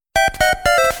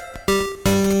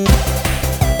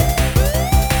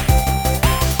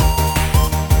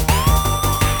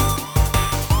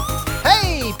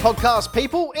Podcast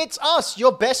people, it's us,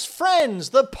 your best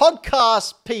friends, the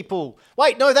podcast people.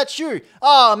 Wait, no, that's you.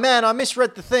 Oh man, I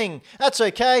misread the thing. That's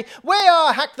okay. We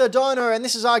are Hack the Dino, and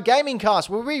this is our gaming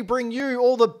cast where we bring you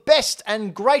all the best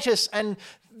and greatest and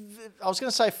I was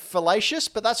going to say fallacious,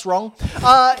 but that's wrong.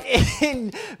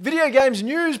 In video games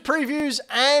news, previews,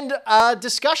 and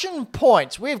discussion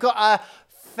points. We've got a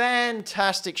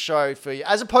fantastic show for you,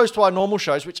 as opposed to our normal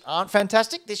shows, which aren't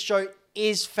fantastic. This show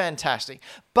is fantastic.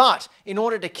 But in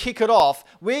order to kick it off,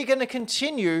 we're going to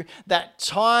continue that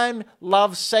time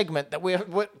love segment that we're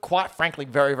quite frankly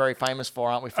very, very famous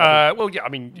for, aren't we? Well, yeah, I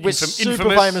mean, we're super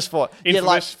famous for it. Infamous, yeah,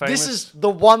 like, famous. This is the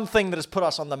one thing that has put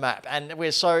us on the map, and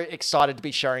we're so excited to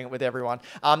be sharing it with everyone.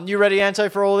 You ready, Anto,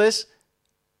 for all this?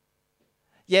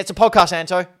 Yeah, it's a podcast,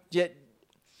 Anto. Yeah.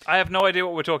 I have no idea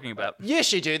what we're talking about.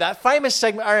 Yes, you do. That famous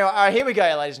segment. All right, here we go,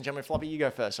 ladies and gentlemen. Floppy, you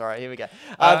go first. All right, here we go.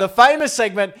 The famous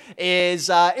segment is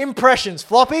impressions.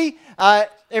 Floppy,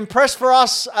 impress for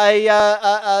us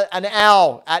an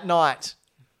owl at night.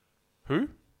 Who?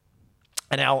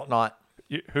 An owl at night.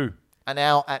 Who? An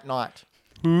owl at night.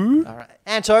 Who? All right,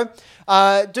 Anto,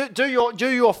 do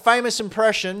your famous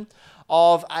impression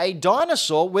of a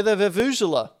dinosaur with a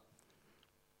vuvuzela.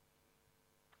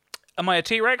 Am I a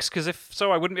T-Rex? Because if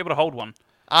so, I wouldn't be able to hold one.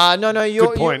 No,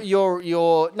 Good point.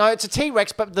 no, it's a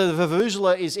T-Rex, but the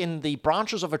vuvuzela is in the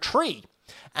branches of a tree.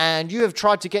 And you have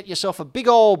tried to get yourself a big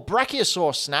old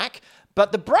brachiosaur snack,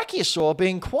 but the brachiosaur,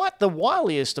 being quite the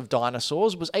wiliest of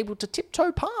dinosaurs, was able to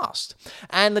tiptoe past.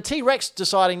 And the T-Rex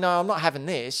deciding, no, I'm not having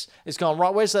this, is going,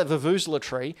 right, where's that vuvuzela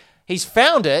tree? He's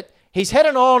found it, he's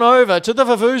heading on over to the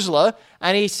vuvuzela,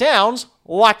 and he sounds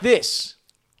like this.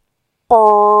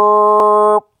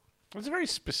 It's a very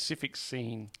specific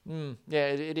scene. Yeah,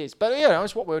 it is. But, you know,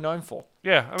 it's what we're known for.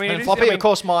 Yeah, I mean... And Floppy, of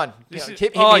course, mine.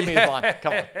 Hit me with mine.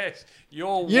 Come on.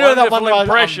 Your You know that wonderful one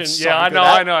impression. so Yeah, good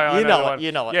I at. know.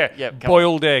 You know it. Yeah, Yeah, come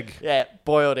boiled egg. Yeah,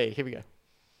 boiled egg. Here we go.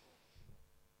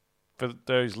 For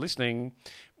those listening,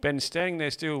 Ben's standing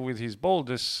there still with his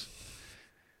baldness,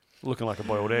 looking like a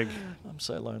boiled egg. I'm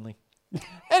so lonely.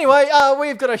 Anyway,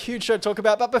 we've got a huge show to talk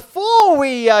about, but before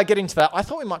we get into that, I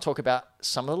thought we might talk about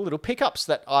some of the little pickups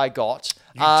that I got.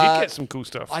 You did get some cool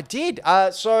stuff. I did.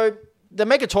 So the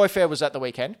Mega Toy Fair was at the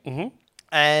weekend. Mm-hmm.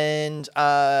 And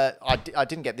I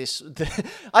didn't get this.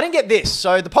 I didn't get this.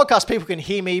 So the podcast people can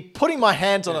hear me putting my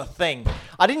hands on a thing.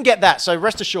 I didn't get that, so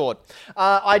rest assured.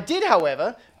 I did,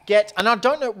 however, get, and I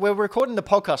don't know, we're recording the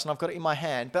podcast and I've got it in my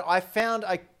hand, but I found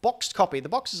a boxed copy. The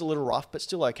box is a little rough, but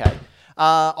still okay.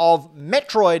 Of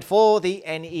Metroid for the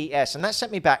NES, and that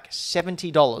sent me back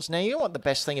 $70. Now, you know what the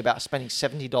best thing about spending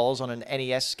 $70 on an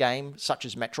NES game such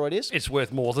as Metroid is? It's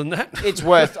worth more than that. It's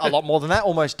worth a lot more than that,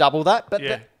 almost double that. But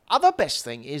Yeah. the other best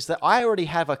thing is that I already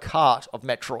have a cart of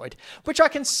Metroid, which I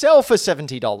can sell for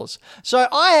 $70. So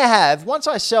I have, once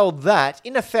I sell that,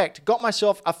 in effect, got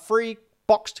myself a free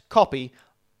boxed copy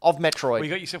of Metroid. Well, you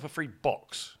got yourself a free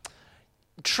box.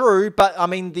 True, but I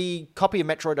mean, the copy of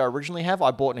Metroid I originally have, I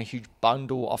bought in a huge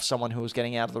bundle off someone who was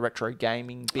getting out of the retro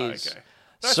gaming biz. Okay.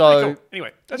 That's So, pretty cool.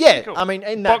 Anyway, that's yeah, pretty cool. I mean,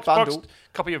 in that bundle- boxed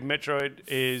copy of Metroid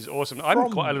is awesome.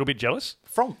 I'm quite a little bit jealous.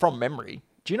 From memory,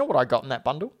 do you know what I got in that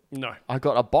bundle? No. I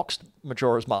got a boxed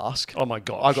Majora's Mask. Oh my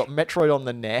gosh. I got Metroid on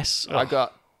the NES. I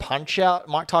got Punch-Out,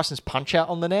 Mike Tyson's Punch-Out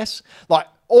on the NES. Like,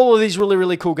 all of these really,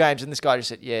 really cool games. And this guy just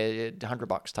said, yeah,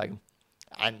 $100, take them.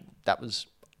 And that was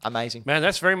amazing. Man,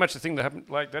 that's very much the thing that happened.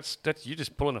 Like, that's you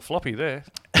just pulling a floppy there.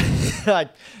 I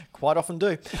quite often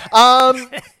do.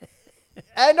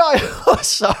 And I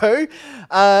also,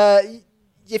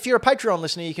 if you're a Patreon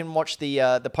listener, you can watch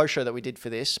the post show that we did for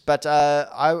this. But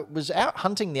I was out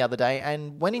hunting the other day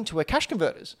and went into a cash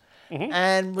converters. Mm-hmm.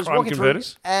 And was Crime walking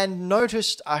converters. through and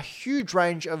noticed a huge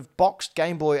range of boxed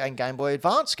Game Boy and Game Boy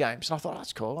Advance games. And I thought,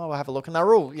 that's cool. I'll have a look. And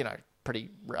they're all,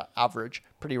 pretty average,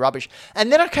 pretty rubbish.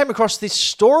 And then I came across this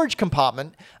storage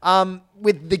compartment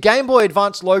with the Game Boy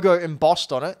Advance logo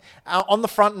embossed on it. On the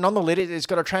front and on the lid, it's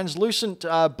got a translucent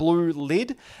blue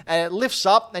lid, and it lifts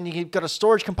up, and you've got a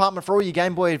storage compartment for all your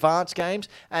Game Boy Advance games,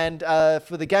 and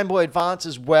for the Game Boy Advance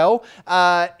as well.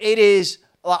 It is,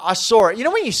 I saw it. You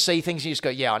know when you see things and you just go,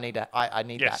 yeah, I need that. I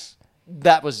need Yes. that.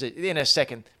 That was it. In a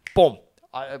second, boom.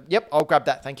 Yep, I'll grab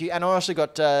that, thank you. And I also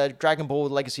got Dragon Ball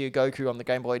Legacy of Goku on the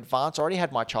Game Boy Advance. I already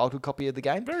had my childhood copy of the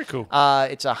game. Very cool.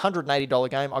 It's a $180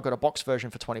 game. I got a box version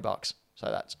for $20. So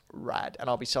that's rad. And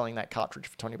I'll be selling that cartridge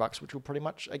for $20, which will pretty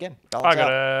much, again, balance I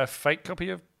got out. a fake copy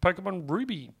of Pokemon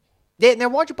Ruby. Yeah, now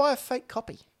why'd you buy a fake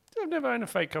copy? I've never owned a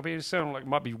fake copy. It sounds like it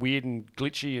might be weird and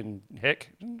glitchy and heck.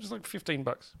 It's like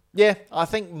 $15. Yeah, I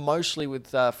think mostly with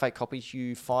fake copies,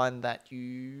 you find that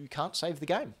you can't save the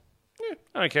game. Yeah,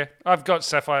 I don't care. I've got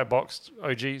Sapphire boxed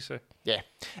OG, so Yeah.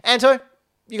 Anto,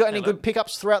 you got any Hello. good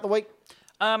pickups throughout the week?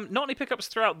 Not any pickups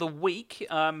throughout the week,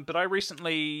 but I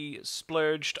recently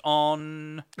splurged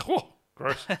on... oh,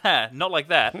 gross. Not like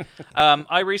that.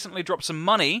 I recently dropped some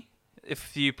money,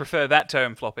 if you prefer that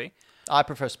term, Floppy. I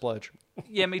prefer splurge.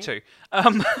 Yeah, me too.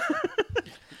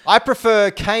 I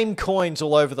prefer cane coins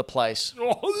all over the place.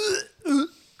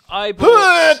 I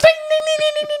bought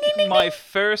my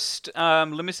first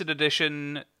limited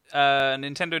edition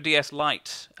Nintendo DS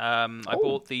Lite. I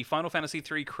bought the Final Fantasy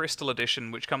III Crystal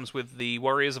Edition, which comes with the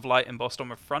Warriors of Light embossed on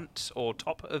the front or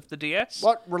top of the DS.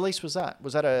 What release was that?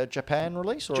 Was that a Japan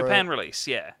release? Or Japan release,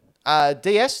 yeah.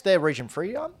 DS, they're region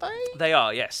free, aren't they? They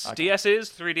are, yes. DS is,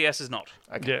 3DS is not.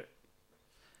 Yeah.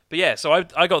 But yeah, so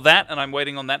I got that, and I'm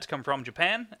waiting on that to come from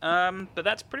Japan. But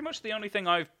that's pretty much the only thing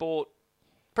I've bought.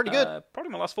 Pretty good. Probably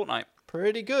my last fortnight.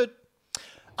 Pretty good.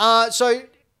 So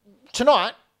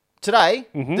today,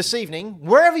 this evening,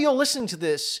 wherever you're listening to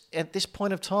this at this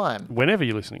point of time, Whenever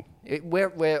you're listening.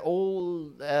 we're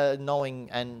all knowing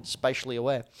and spatially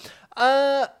aware.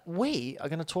 We are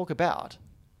going to talk about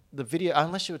the video,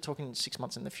 unless you were talking 6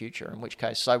 months in the future, in which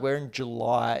case, so we're in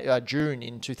June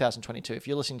in 2022. If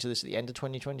you're listening to this at the end of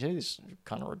 2022, this is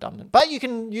kind of redundant, but you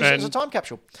can use it as a time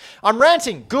capsule. I'm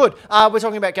ranting. Good. We're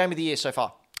talking about Game of the Year so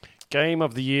far. Game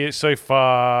of the year so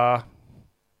far.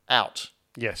 Out.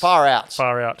 Yes. Far out.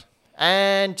 Far out.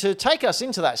 And to take us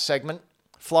into that segment,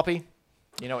 Floppy,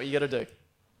 you know what you got to do.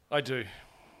 I do.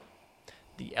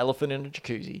 The elephant in the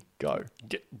jacuzzi. Go.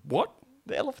 What?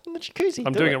 The elephant in the jacuzzi.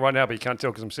 I'm doing it right now, but you can't tell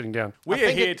because I'm sitting down. We are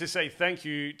think here to say thank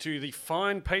you to the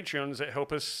fine Patreons that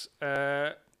help us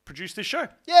produce this show.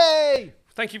 Yay!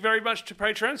 Thank you very much to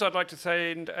Patreons. I'd like to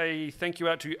send a thank you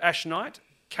out to Ash Knight,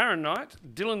 Karen Knight,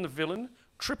 Dylan the Villain,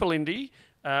 Triple Indy,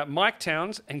 Mike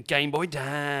Towns, and Game Boy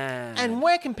Dan. And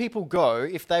where can people go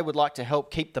if they would like to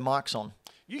help keep the mics on?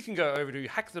 You can go over to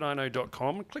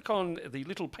hackthatino.com, click on the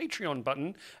little Patreon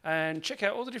button, and check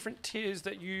out all the different tiers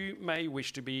that you may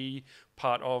wish to be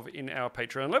part of in our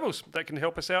Patreon levels. That can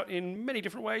help us out in many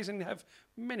different ways and have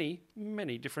many,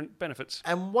 many different benefits.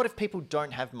 And what if people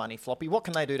don't have money, Floppy? What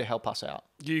can they do to help us out?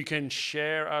 You can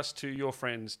share us to your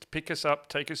friends. Pick us up,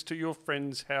 take us to your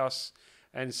friend's house,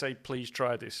 and say, please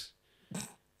try this.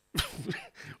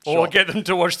 Or get them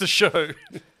to watch the show.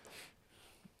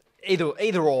 Either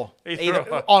or. Either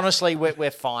or. Honestly, we're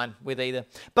fine with either.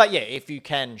 But yeah, if you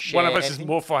can share One of us anything, is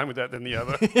more fine with that than the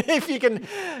other. if you can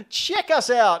check us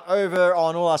out over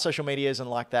on all our social medias and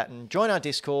like that, and join our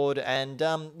Discord and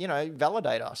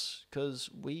validate us because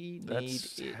we need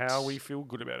That's it. how we feel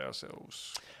good about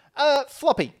ourselves.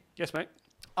 Floppy, Yes, mate.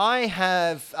 I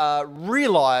have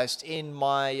realised in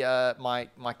my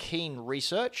my keen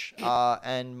research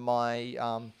and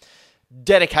my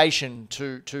dedication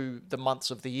to the months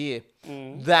of the year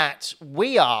that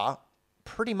we are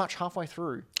pretty much halfway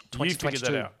through 2022. You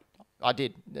figured that out. I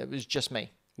did. It was just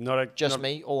me. Not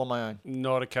Me, all on my own.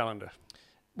 Not a calendar.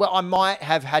 Well, I might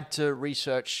have had to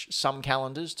research some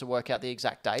calendars to work out the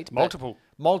exact date. but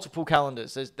multiple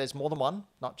calendars. There's more than one,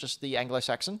 not just the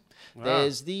Anglo-Saxon.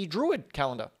 There's the Druid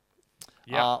calendar.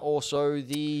 Yeah. Also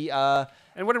the...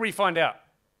 And what did we find out?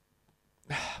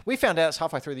 we found out it's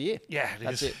halfway through the year. Yeah,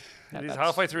 That's it. It is That's-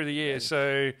 halfway through the year,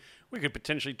 so we could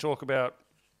potentially talk about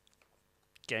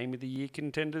Game of the Year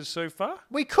contenders so far.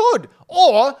 We could.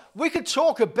 Or we could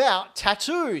talk about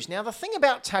tattoos. Now, the thing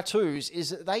about tattoos is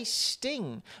that they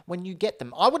sting when you get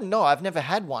them. I wouldn't know. I've never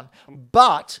had one.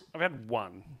 But I've had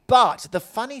one. the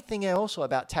funny thing also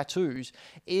about tattoos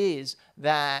is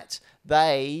that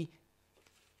they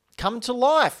come to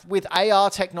life with AR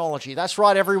technology. That's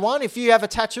right, everyone. If you have a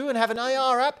tattoo and have an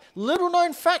AR app, little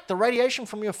known fact, the radiation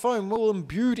from your phone will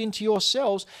imbue into your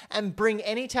cells and bring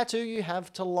any tattoo you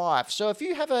have to life. So if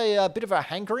you have a bit of a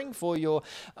hankering for your...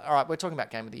 All right, we're talking about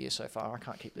Game of the Year so far. I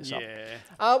can't keep this up.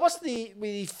 What's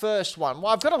the first one?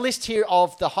 Well, I've got a list here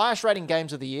of the highest rating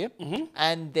games of the year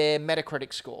and their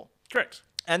Metacritic score. Correct.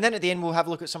 And then at the end, we'll have a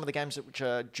look at some of the games which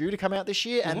are due to come out this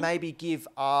year and maybe give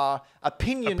our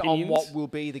opinion on what will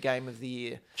be the game of the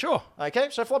year. Sure. Okay,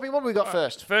 so Floppy, what have we got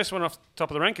first? First one off the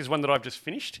top of the rank is one that I've just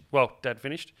finished. Well, Dad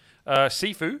finished.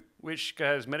 Sifu, which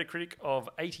has Metacritic of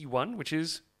 81, which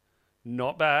is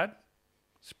not bad.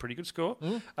 It's a pretty good score.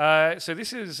 So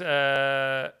this is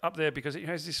up there because it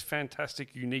has this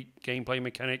fantastic, unique gameplay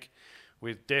mechanic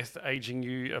with death aging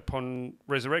you upon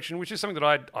resurrection, which is something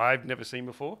that I've never seen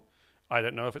before. I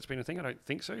don't know if it's been a thing. I don't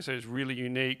think so. So it's really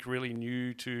unique, really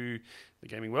new to the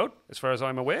gaming world, as far as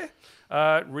I'm aware.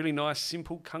 Really nice,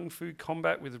 simple kung fu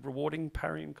combat with a rewarding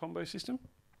parry and combo system.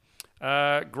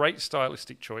 Great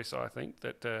stylistic choice, I think,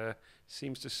 that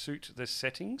seems to suit the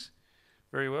settings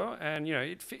very well. And, you know,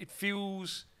 it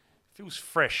feels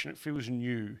fresh and it feels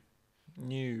new.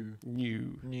 New.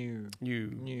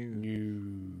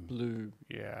 Blue.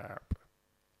 Yeah.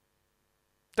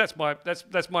 That's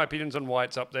my opinions on why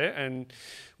it's up there and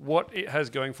what it has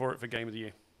going for it for Game of the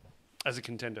Year as a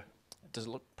contender. Does it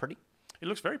look pretty? It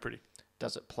looks very pretty.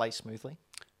 Does it play smoothly?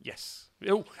 Yes.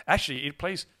 Oh, actually, it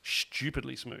plays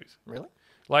stupidly smooth. Really?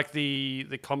 Like the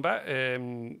combat,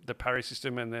 the parry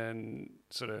system, and then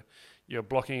sort of your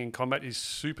blocking and combat is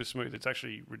super smooth. It's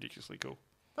actually ridiculously cool.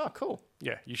 Oh, cool.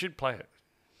 Yeah, you should play it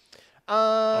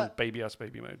On Baby Ass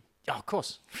Baby mode. Oh, of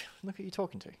course. Look who you're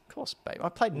talking to. Of course, baby. I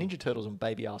played Ninja Turtles on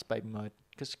baby ass baby mode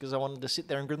because I wanted to sit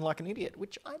there and grin like an idiot,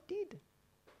 which I did.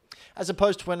 As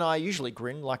opposed to when I usually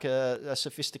grin like a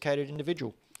sophisticated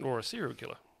individual. Or a serial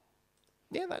killer.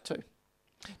 Yeah, that too.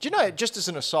 Do you know, just as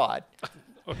an aside...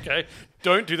 Okay,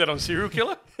 don't do that on serial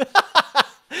killer.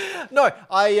 No,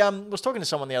 I was talking to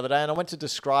someone the other day and I went to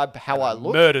describe how I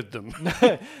look. Murdered them.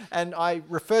 And I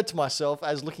referred to myself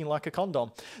as looking like a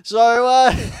condom. So...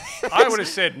 I would have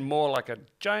said more like a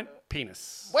giant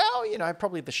penis. well, you know,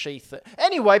 probably the sheath.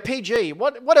 Anyway, PG.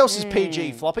 What else is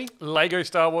PG, Floppy? Lego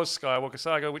Star Wars Skywalker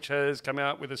Saga, which has come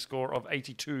out with a score of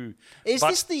 82. Is But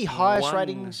this the highest one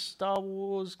rating Star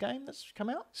Wars game that's come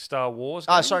out? Star Wars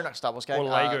game? Sorry, not Star Wars game. Or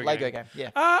Lego Lego game. game,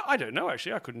 yeah. I don't know,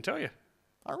 actually. I couldn't tell you.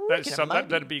 I reckon maybe.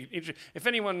 That'd be interesting. If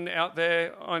anyone out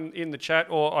there in the chat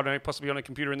or, I don't know, possibly on a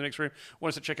computer in the next room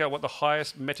wants to check out what the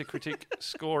highest Metacritic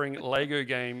scoring Lego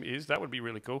game is, that would be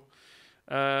really cool.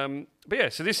 But yeah,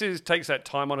 so this takes that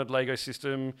time-honoured Lego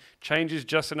system, changes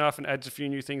just enough and adds a few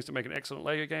new things to make an excellent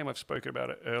Lego game. I've spoken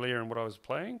about it earlier in what I was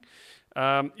playing.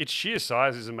 Its sheer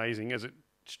size is amazing as it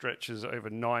stretches over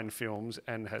 9 films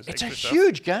and has It's a extra stuff.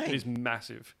 huge game. It is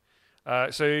massive.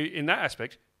 So in that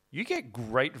aspect, you get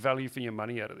great value for your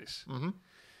money out of this.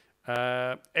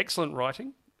 Mm-hmm. Excellent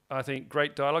writing. I think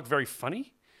great dialogue, very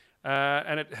funny.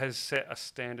 And it has set a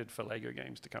standard for Lego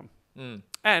games to come.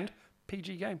 And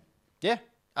PG game. Yeah,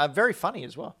 very funny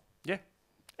as well. Yeah,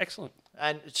 excellent.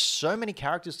 And so many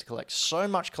characters to collect, so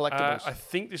much collectibles. I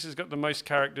think this has got the most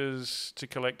characters to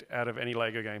collect out of any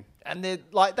Lego game. And they're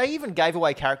like, they even gave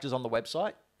away characters on the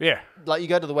website. Yeah. Like you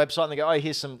go to the website and they go, oh,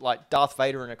 here's some like Darth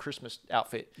Vader in a Christmas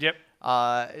outfit. Yep.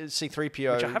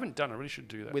 C-3PO. Which I haven't done. I really should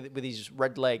do that. With his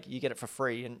red leg, you get it for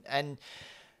free. And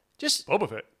just... Boba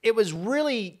Fett. It was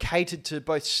really catered to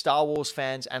both Star Wars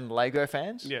fans and Lego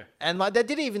fans. Yeah. And like they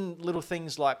did even little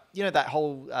things like, you know, that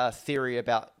whole theory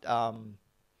about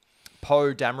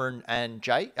Poe, Dameron, and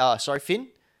Finn.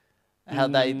 How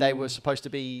they were supposed to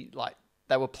be like,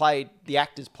 the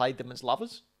actors played them as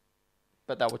lovers.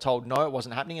 But they were told, no, it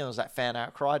wasn't happening. And there was that fan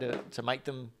outcry to make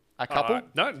them a couple.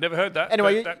 No, never heard that.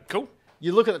 Anyway, cool.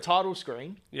 You look at the title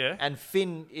screen, Yeah. and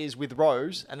Finn is with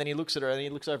Rose, and then he looks at her, and he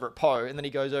looks over at Poe, and then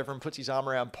he goes over and puts his arm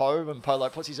around Poe, and Poe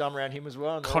like puts his arm around him as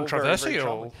well. And they're all very, very Controversial.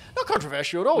 charming. Not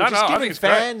controversial at all. No, Just I think giving it's great.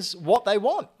 fans what they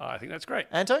want. I think that's great.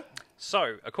 Anto?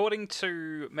 So, according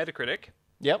to Metacritic,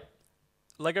 Yep.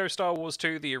 Lego Star Wars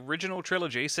 2, the original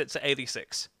trilogy, sits at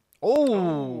 86.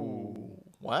 Oh,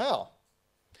 wow.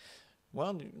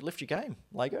 Well, lift your game,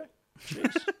 Lego.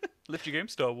 Jeez. Lift your game,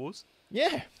 Star Wars.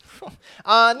 Yeah.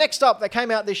 Next up, that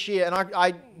came out this year, and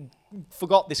I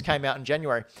forgot this came out in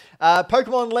January.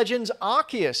 Pokemon Legends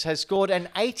Arceus has scored an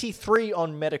 83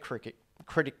 on Metacritic.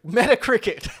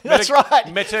 Metacritic. That's right.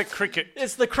 Metacritic.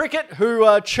 It's the cricket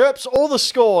who chirps all the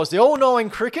scores. The all-knowing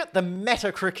cricket, the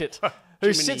Metacricket, who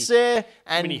Jiminy- sits there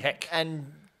Jiminy heck. and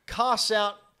casts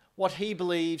out what he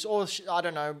believes, or I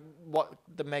don't know what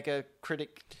the Mega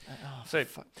Critic. So,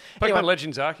 Pokemon Anyway.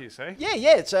 Legends Arceus, eh?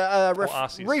 Yeah, it's a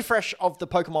Arceus. refresh of the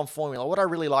Pokemon formula. What I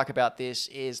really like about this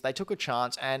is they took a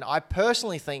chance, and I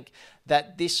personally think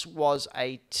that this was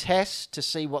a test to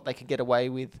see what they could get away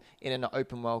with in an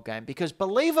open world game. Because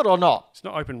believe it or not, It's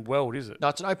not open world, is it? no,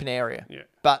 it's an open area. Yeah.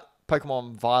 But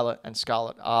Pokemon Violet and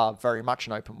Scarlet are very much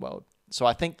an open world. So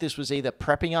I think this was either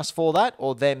prepping us for that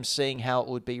or them seeing how it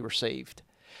would be received.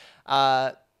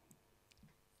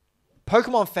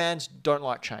 Pokemon fans don't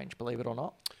like change, believe it or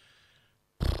not.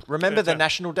 Remember the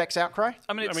National Dex outcry,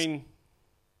 I mean,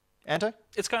 Anto?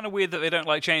 it's kind of weird that they don't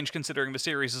like change, considering the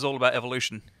series is all about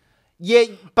evolution. Yeah,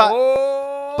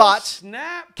 but but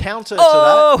snap. counter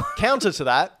Oh! to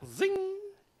that, Zing.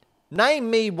 name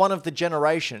me one of the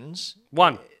generations.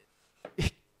 One.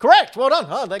 Correct. Well done.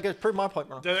 Oh, that goes prove my point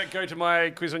wrong. Did that go to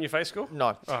my quiz on your face score?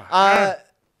 No. Oh.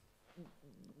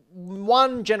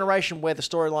 one generation where the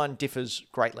storyline differs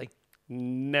greatly.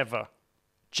 Never.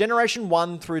 Generation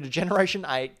 1 through to Generation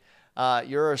 8,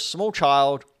 you're a small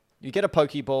child, you get a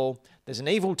Pokeball, there's an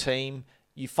evil team,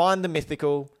 you find the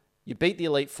mythical, you beat the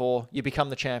Elite Four, you become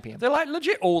the champion. They're like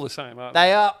legit all the same, aren't they?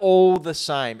 They are all the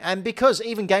same. And because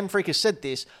even Game Freak has said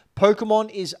this,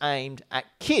 Pokemon is aimed at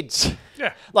kids.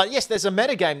 Yeah. Like, yes, there's a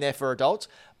metagame there for adults,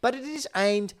 but it is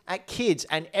aimed at kids.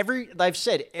 And they've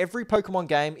said every Pokemon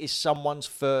game is someone's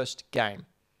first game.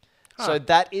 So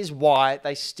that is why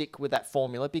they stick with that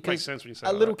formula, because Makes sense when you say a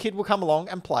it little like that. kid will come along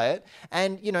and play it.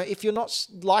 And, you know, if you're not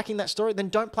liking that story, then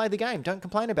don't play the game. Don't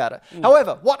complain about it.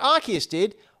 However, what Arceus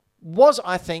did was,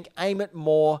 I think, aim it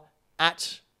more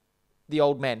at the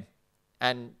old men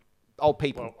and old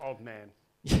people. Well, old man.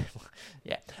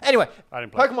 Yeah. Anyway, I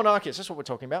didn't play. Pokemon Arceus, that's what we're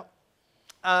talking about.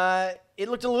 It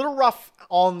looked a little rough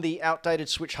on the outdated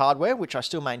Switch hardware, which I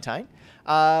still maintain.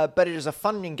 But it is a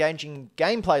fun and engaging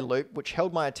gameplay loop which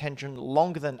held my attention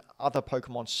longer than other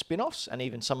Pokemon spin-offs and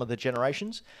even some of the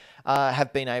generations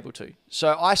have been able to.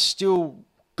 So I still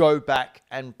go back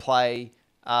and play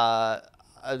a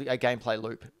gameplay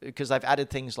loop because they've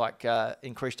added things like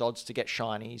increased odds to get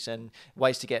shinies and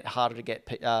ways to get harder to get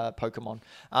Pokemon.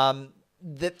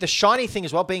 The shiny thing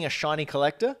as well, being a shiny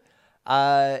collector,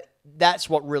 that's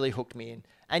what really hooked me in.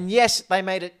 And yes, they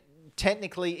made it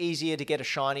technically easier to get a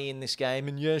shiny in this game,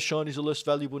 and yeah, shinies are less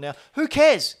valuable now. Who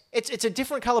cares? It's a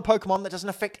different color Pokemon that doesn't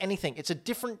affect anything. It's a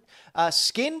different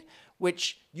skin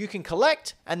which you can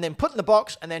collect and then put in the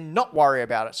box and then not worry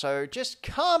about it. So just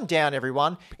calm down,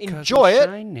 everyone. Enjoy it,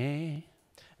 Shiny.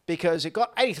 because it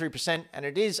got 83% and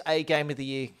it is a Game of the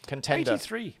Year contender.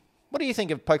 83. What do you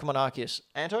think of Pokemon Arceus,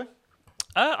 Anto?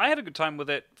 I had a good time with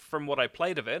it from what I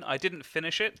played of it. I didn't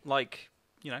finish it like,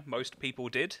 most people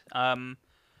did.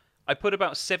 I put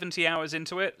about 70 hours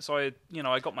into it, so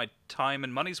I got my time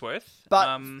and money's worth. But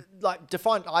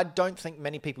I don't think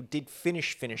many people did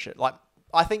finish it. Like,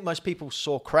 I think most people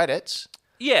saw credits.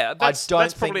 Yeah, that's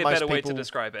don't probably a think better most way to people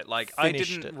describe it. Like, I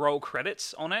finished didn't it. roll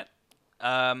credits on it,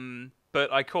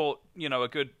 but I caught, a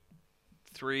good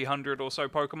 300 or so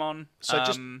Pokemon. So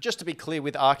just to be clear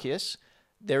with Arceus,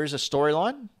 there is a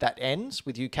storyline that ends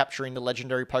with you capturing the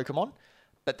legendary Pokemon,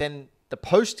 but then the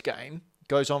post-game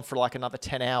goes on for like another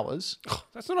 10 hours.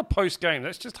 That's not a post game.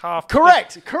 That's just half.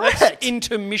 Correct. That's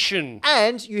intermission.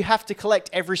 And you have to collect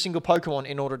every single Pokemon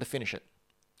in order to finish it.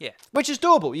 Yeah. Which is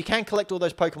doable. You can collect all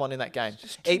those Pokemon in that game.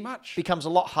 just too it much. becomes a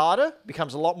lot harder,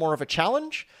 becomes a lot more of a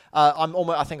challenge.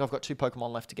 I think I've got 2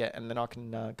 Pokemon left to get, and then I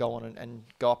can go on and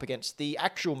go up against the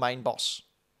actual main boss.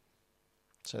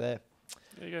 So there.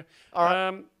 There you go. All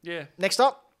right. Yeah. Next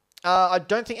up, I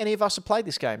don't think any of us have played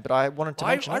this game, but I wanted to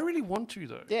mention I it. really want to,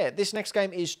 though. Yeah, this next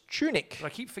game is Tunic. But I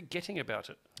keep forgetting about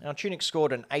it. Now, Tunic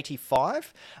scored an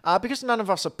 85. Because none of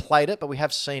us have played it, but we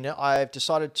have seen it, I've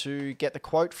decided to get the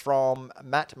quote from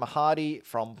Matt Mahadi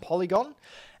from Polygon.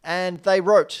 And they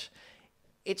wrote,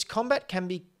 its combat can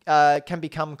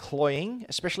become cloying,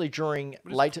 especially during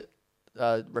later...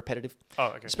 repetitive. Oh,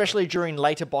 okay. Especially during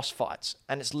later boss fights,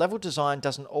 and its level design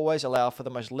doesn't always allow for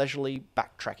the most leisurely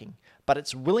backtracking, but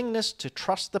its willingness to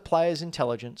trust the player's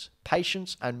intelligence,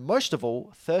 patience, and most of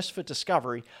all, thirst for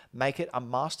discovery make it a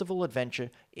masterful adventure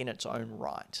in its own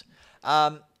right.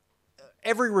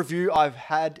 Every review I've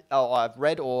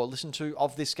read or listened to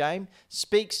of this game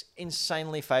speaks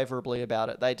insanely favorably about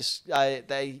it.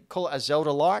 They call it a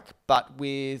Zelda-like, but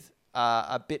with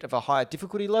a bit of a higher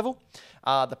difficulty level.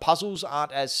 The puzzles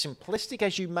aren't as simplistic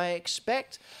as you may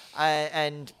expect,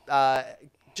 and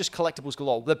just collectibles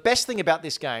galore. The best thing about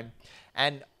this game,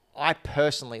 and I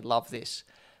personally love this,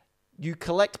 you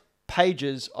collect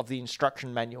pages of the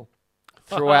instruction manual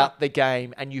throughout the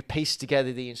game, and you piece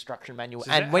together the instruction manual.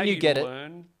 So is and that when how you get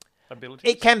learn abilities?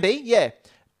 it can be, yeah.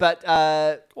 But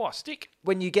stick.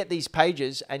 when you get these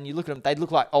pages and you look at them, they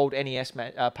look like old NES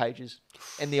pages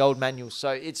in the old manuals.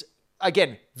 So it's,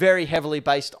 again, very heavily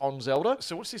based on Zelda.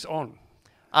 So what's this on?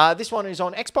 This one is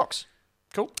on Xbox.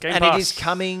 Cool. Game And Pass. it is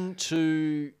coming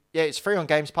to... Yeah, it's free on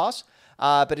Games Pass.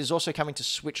 But it's also coming to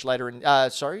Switch later in...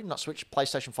 sorry, not Switch.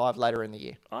 PlayStation 5 later in the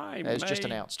year. I It's may just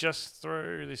announced. just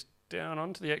throw this down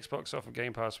onto the Xbox off of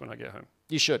Game Pass when I get home.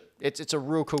 You should. It's a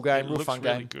real cool game, It real looks fun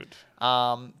really game. good.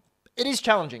 It is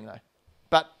challenging, though.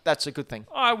 But that's a good thing.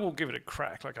 I will give it a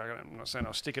crack. Like, I'm not saying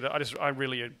I'll stick it. I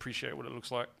really appreciate what it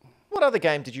looks like. What other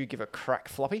game did you give a crack,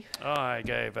 Floppy? I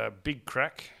gave a big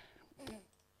crack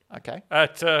Okay.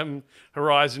 at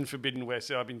Horizon Forbidden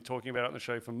West. I've been talking about it on the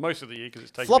show for most of the year because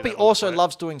it's taken me Floppy that long to also play it.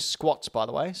 loves doing squats, by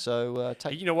the way. So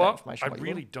take You know that what? information I what you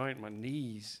really will. don't. My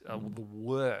knees are the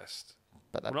worst.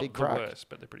 But that Well, big not the crack. worst,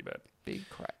 but they're pretty bad. Big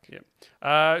crack.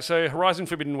 Yeah. So Horizon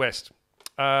Forbidden West.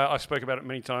 I spoke about it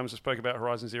many times. I spoke about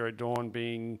Horizon Zero Dawn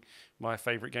being my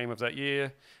favourite game of that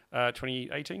year,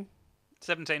 2018,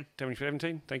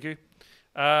 2017. Thank you. Do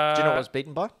you know what it was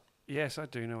beaten by? Yes, I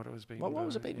do know what it was beaten by. What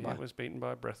was it beaten by? It was beaten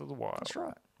by Breath of the Wild. That's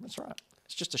right. That's right.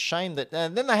 It's just a shame that...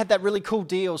 then they had that really cool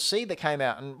DLC that came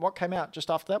out. And what came out just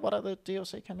after that? What other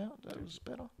DLC came out that was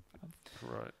better?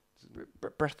 Right.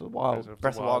 Breath of the Wild.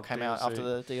 Breath of the Wild came out DLC. after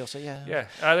the DLC, yeah.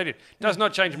 Yeah, they did. Does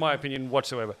not change my opinion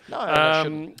whatsoever. No, that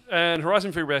shouldn't. And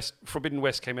Horizon Forbidden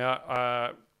West came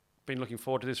out. Been looking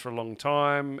forward to this for a long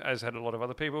time, as had a lot of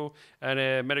other people. And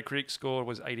Metacritic score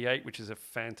was 88, which is a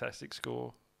fantastic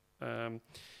score.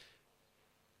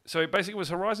 So it basically was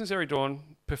Horizon Zero Dawn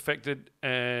perfected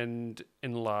and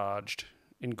engorged,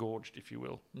 if you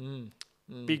will.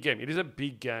 Big game. It is a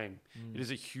big game. It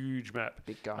is a huge map.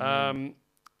 Big game.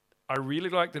 I really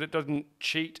like that it doesn't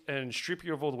cheat and strip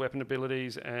you of all the weapon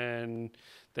abilities and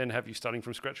then have you starting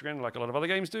from scratch again, like a lot of other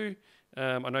games do.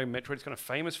 I know Metroid's kind of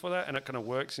famous for that, and it kind of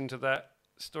works into that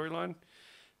storyline.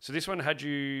 So this one had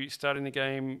you starting the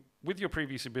game with your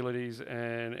previous abilities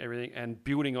and everything, and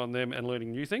building on them and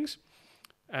learning new things,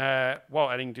 while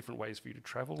adding different ways for you to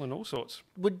travel and all sorts.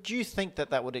 Would you think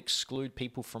that would exclude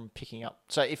people from picking up?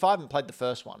 So if I haven't played the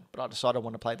first one, but I decide I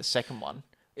want to play the second one,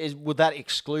 would that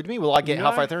exclude me? Will I get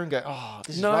halfway through and go, oh,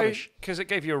 this is rubbish? No, because it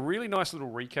gave you a really nice little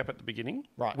recap at the beginning,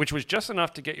 right? Which was just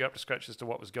enough to get you up to scratch as to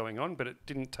what was going on, but it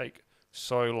didn't take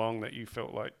so long that you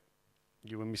felt like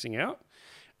you were missing out.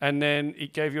 And then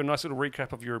it gave you a nice little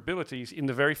recap of your abilities in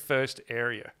the very first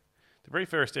area. The very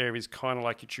first area is kind of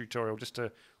like your tutorial, just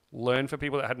to learn for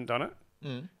people that hadn't done it,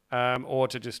 or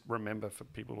to just remember for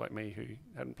people like me who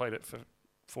hadn't played it for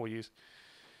 4 years.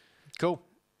 Cool.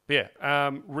 But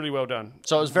yeah, really well done.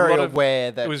 So I was very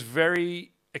aware that... It was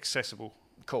very accessible.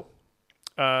 Cool.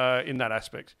 In that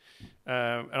aspect.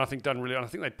 And I think I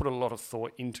think they put a lot of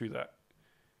thought into that.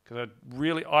 Because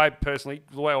I personally,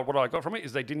 what I got from it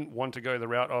is they didn't want to go the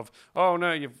route of, oh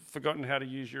no, you've forgotten how to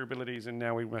use your abilities and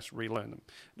now we must relearn them.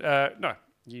 No,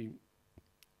 you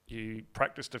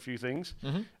practiced a few things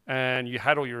and you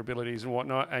had all your abilities and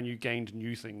whatnot and you gained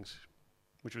new things,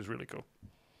 which was really cool.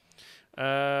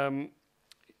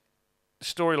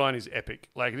 Storyline is epic.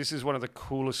 Like, this is one of the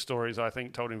coolest stories I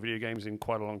think told in video games in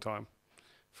quite a long time.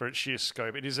 For its sheer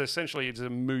scope, it's a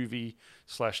movie /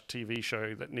 TV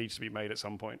show that needs to be made at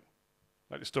some point.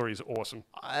 Like, the story is awesome.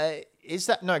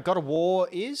 God of War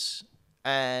is,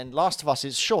 and Last of Us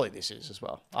is. Surely this is as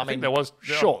well. I mean, think there was.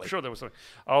 Surely, I'm sure there was something.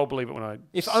 I'll believe it when I.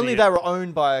 If see only it. they were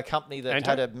owned by a company that Anto?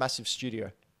 had a massive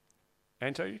studio.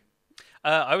 Anto?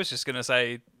 I was just going to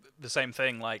say the same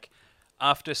thing. Like,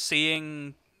 after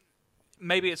seeing,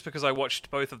 maybe it's because I watched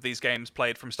both of these games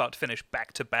played from start to finish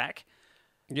back to back.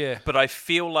 Yeah. But I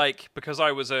feel like, because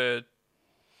I was a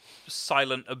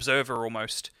silent observer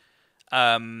almost,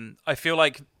 I feel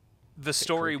like the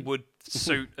story would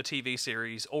suit a TV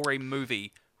series or a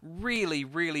movie really,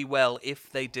 really well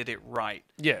if they did it right.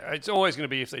 Yeah, it's always going to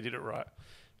be if they did it right.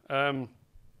 One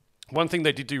thing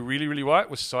they did do really, really right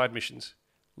was side missions.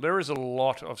 There is a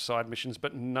lot of side missions,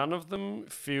 but none of them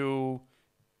feel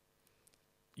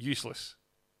useless.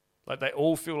 Like, they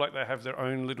all feel like they have their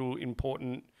own little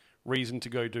important reason to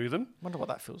go do them. Wonder what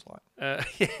that feels like.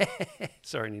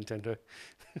 Sorry, Nintendo.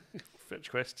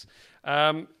 Fetch quests.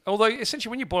 Although,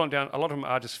 essentially, when you boil them down, a lot of them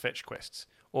are just fetch quests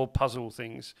or puzzle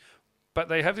things. But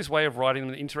they have this way of writing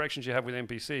them, the interactions you have with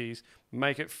NPCs,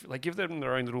 give them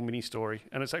their own little mini story.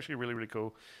 And it's actually really, really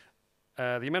cool.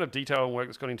 The amount of detail and work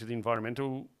that's gone into the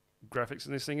environmental graphics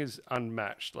in this thing is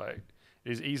unmatched. Like,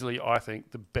 it is easily, I think,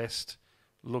 the best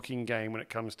looking game when it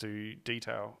comes to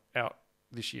detail out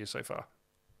this year so far.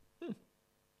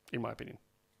 In my opinion.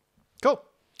 Cool.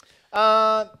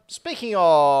 Speaking of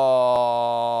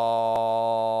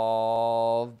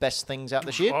best things out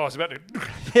this year. Oh, I was about to...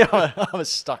 Yeah, I was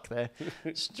stuck there.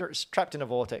 Trapped in a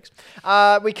vortex.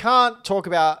 We can't talk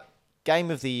about Game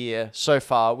of the Year so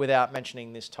far without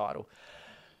mentioning this title.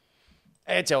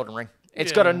 It's Elden Ring.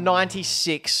 It's got a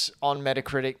 96 on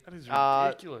Metacritic. That is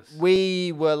ridiculous.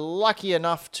 We were lucky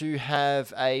enough to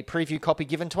have a preview copy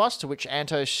given to us, to which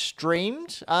Anto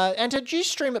streamed. Anto, did you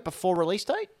stream it before release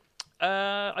date?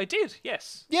 I did,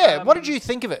 yes. Yeah, what did you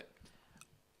think of it?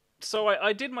 So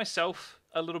I did myself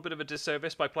a little bit of a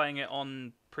disservice by playing it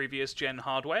on previous gen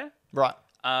hardware. Right.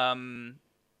 I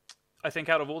think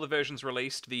out of all the versions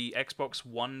released, the Xbox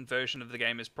One version of the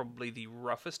game is probably the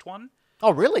roughest one. Oh,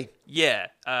 really? Yeah,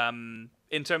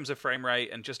 in terms of frame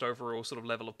rate and just overall sort of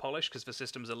level of polish, because the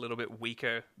system's a little bit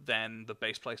weaker than the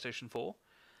base PlayStation 4.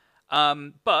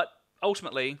 But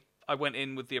ultimately, I went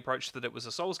in with the approach that it was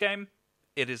a Souls game.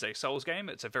 It is a Souls game.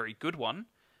 It's a very good one.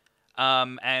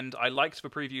 And I liked the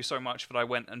preview so much that I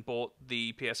went and bought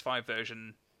the PS5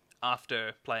 version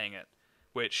after playing it,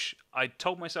 which I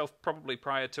told myself probably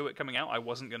prior to it coming out I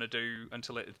wasn't going to do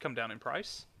until it had come down in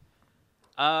price.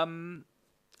 I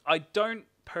don't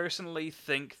personally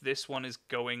think this one is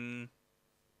I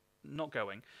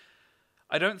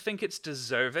don't think it's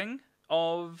deserving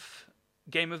of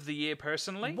Game of the Year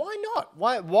personally. Why not?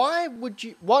 Why would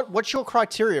you? What's your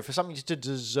criteria for something to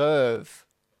deserve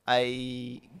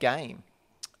a game?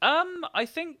 I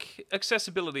think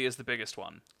accessibility is the biggest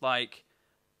one. Like,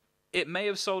 it may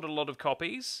have sold a lot of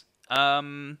copies,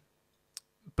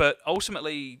 but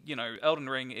ultimately, Elden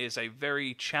Ring is a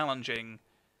very challenging,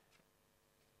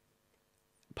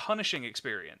 punishing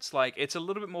experience. Like, it's a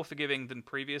little bit more forgiving than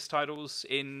previous titles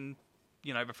in,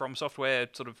 the From Software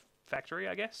sort of factory,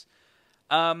 I guess.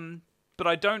 But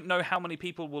I don't know how many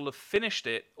people will have finished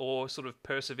it or sort of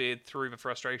persevered through the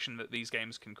frustration that these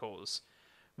games can cause.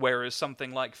 Whereas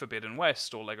something like Forbidden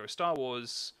West or Lego Star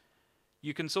Wars,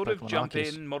 you can sort of jump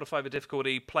in, modify the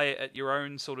difficulty, play it at your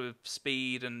own sort of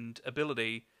speed and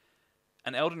ability.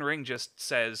 And Elden Ring just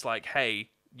says, like, hey,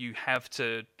 you have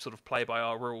to sort of play by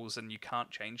our rules and you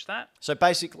can't change that. So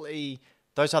basically,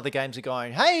 those other games are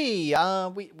going, hey,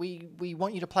 we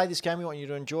want you to play this game. We want you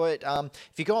to enjoy it.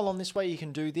 If you go along this way, you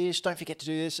can do this. Don't forget to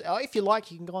do this. If you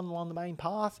like, you can go along the main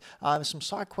path. There's some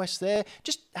side quests there.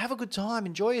 Just have a good time.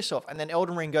 Enjoy yourself. And then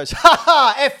Elden Ring goes, ha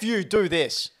ha, F you, do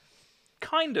this.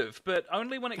 Kind of, but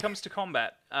only when it comes to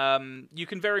combat. You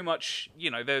can very much,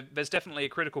 there's definitely a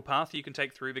critical path you can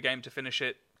take through the game to finish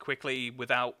it quickly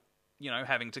without,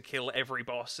 having to kill every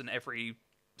boss and every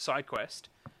side quest.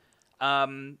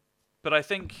 But I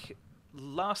think,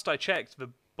 last I checked,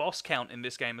 the boss count in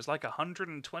this game is like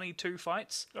 122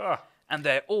 fights. And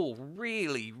they're all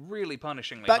really, really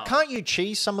punishingly hard. But can't you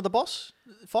cheese some of the boss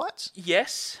fights?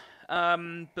 Yes,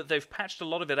 but they've patched a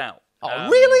lot of it out. Oh,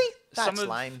 really? That's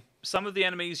lame. Some of the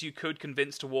enemies you could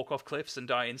convince to walk off cliffs and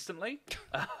die instantly.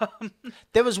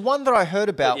 There was one that I heard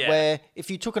about where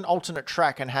if you took an alternate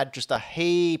track and had just a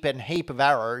heap and heap of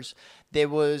arrows, there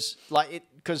was like it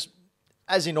because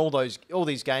as in all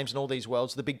these games and all these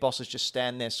worlds, the big bosses just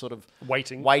stand there sort of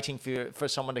waiting for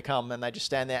someone to come, and they just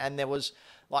stand there. And there was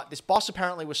like this boss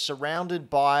apparently was surrounded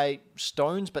by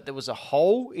stones, but there was a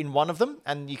hole in one of them,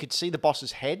 and you could see the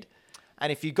boss's head.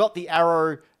 And if you got the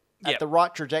arrow at the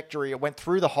right trajectory, it went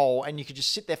through the hole, and you could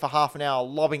just sit there for half an hour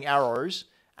lobbing arrows,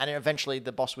 and eventually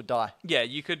the boss would die. Yeah,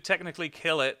 you could technically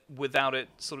kill it without it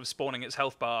sort of spawning its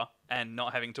health bar and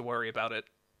not having to worry about it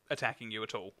attacking you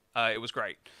at all. It was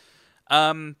great.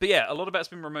 But yeah, a lot of that's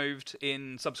been removed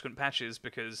in subsequent patches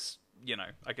because,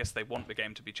 I guess they want the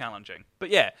game to be challenging. But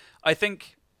yeah, I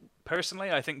think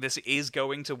this is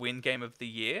going to win Game of the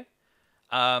Year.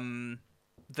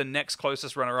 The next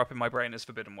closest runner-up in my brain is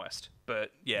Forbidden West.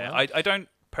 But yeah, I don't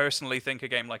personally think a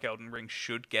game like Elden Ring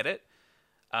should get it.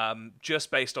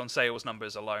 Just based on sales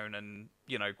numbers alone and,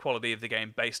 quality of the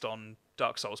game based on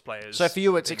Dark Souls players. So for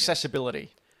you, it's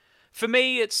accessibility. For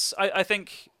me, it's, I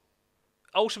think,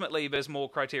 ultimately there's more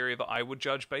criteria that I would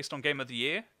judge based on Game of the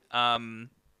Year.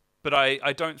 But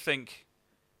I don't think,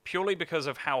 purely because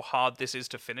of how hard this is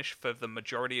to finish for the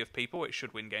majority of people, it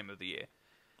should win Game of the Year.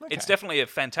 Okay. It's definitely a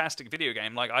fantastic video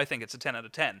game. Like, I think it's a 10 out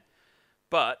of 10.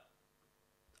 But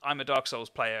I'm a Dark Souls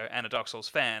player and a Dark Souls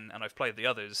fan, and I've played the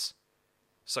others.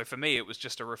 So for me, it was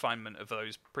just a refinement of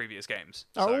those previous games.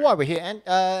 Oh, well, while we're here, and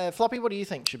Floppy, what do you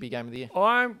think should be Game of the Year?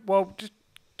 Just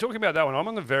talking about that one, I'm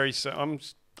on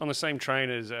the same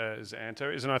train as Anto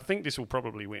is, and I think this will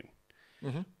probably win.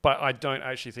 Mm-hmm. But I don't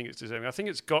actually think it's deserving. I think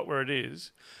it's got where it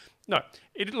is. No,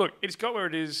 it's got where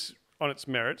it is on its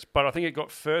merits, but I think it got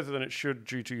further than it should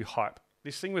due to hype.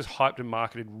 This thing was hyped and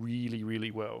marketed really, really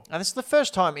well. And this is the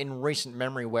first time in recent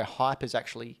memory where hype has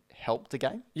actually helped a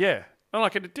game. Yeah,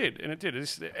 it did.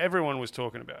 Everyone was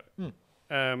talking about it.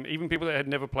 Even people that had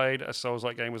never played a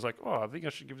Souls-like game was like, I think I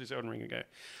should give this Elden Ring a go.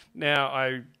 Now,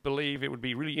 I believe it would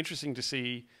be really interesting to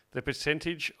see the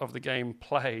percentage of the game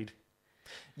played.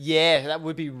 Yeah, that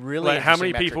would be really interesting. How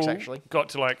many metrics, people actually got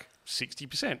to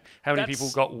 60%? How many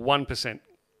people got 1%?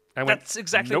 That's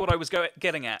exactly what I was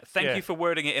getting at. Thank you for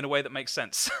wording it in a way that makes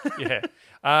sense. Yeah.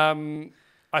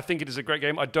 I think it is a great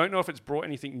game. I don't know if it's brought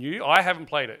anything new. I haven't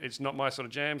played it. It's not my sort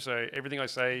of jam, so everything I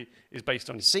say is based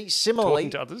on similarly,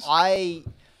 talking to others.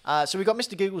 So we got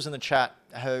Mr. Googles in the chat,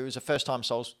 who's a first-time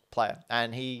Souls player,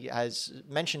 and he has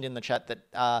mentioned in the chat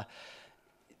that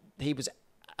he was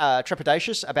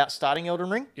trepidatious about starting Elden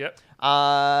Ring. Yep.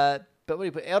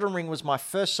 But Elden Ring was my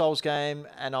first Souls game,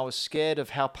 and I was scared of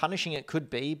how punishing it could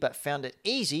be, but found it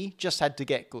easy, just had to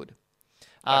get good.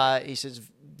 He says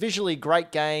visually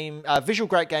great game, visual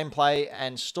great gameplay,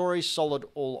 and story solid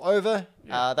all over.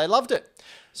 They loved it.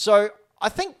 So I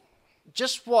think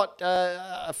just what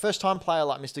a first-time player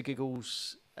like Mr.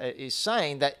 Giggles is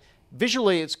saying, that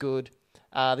visually it's good,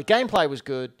 the gameplay was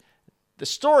good, the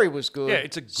story was good. Yeah,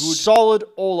 it's a good... solid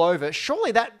all over.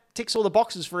 Surely that ticks all the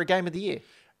boxes for a game of the year.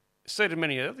 So did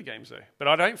many other games, though. But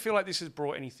I don't feel like this has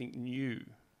brought anything new.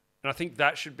 And I think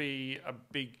that should be a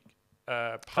big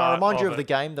part Can I remind you of of the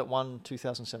game that won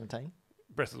 2017?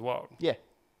 Breath of the Wild. Yeah.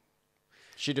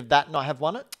 Should have that not have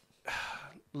won it?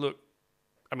 Look,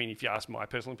 I mean, if you ask my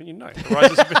personal opinion, no.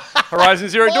 Horizon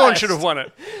Zero Dawn should have won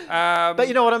it. But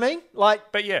you know what I mean?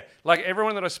 But yeah, like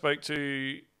everyone that I spoke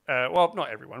to, well,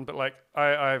 not everyone, but like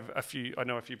I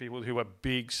know a few people who are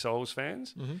big Souls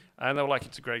fans, and they were like,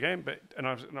 "It's a great game," and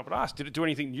I would ask, "Did it do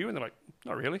anything new?" And they're like,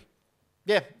 "Not really."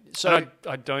 Yeah. So and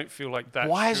I don't feel like that.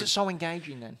 Why is it so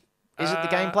engaging then? Is it the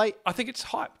gameplay? I think it's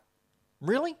hype.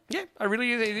 Really? Yeah, I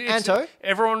really. Anto?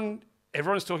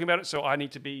 Everyone's talking about it, so I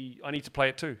need to play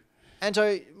it too.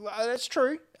 Anto, that's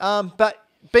true. But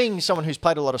being someone who's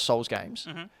played a lot of Souls games,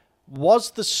 was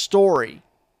the story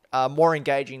more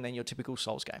engaging than your typical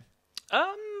Souls game?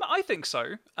 I think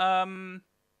so. For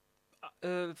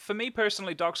me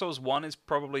personally, Dark Souls 1 is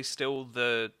probably still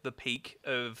the peak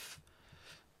of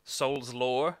Souls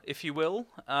lore, if you will.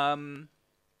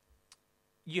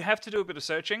 You have to do a bit of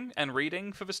searching and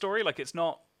reading for the story. Like it's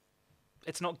not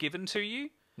given to you.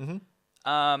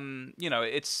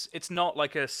 It's not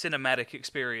like a cinematic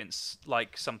experience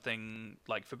like something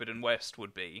like Forbidden West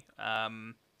would be.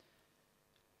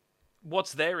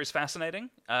 What's there is fascinating.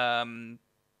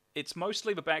 It's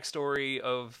mostly the backstory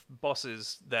of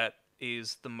bosses that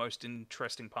is the most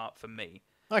interesting part for me.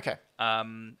 Okay.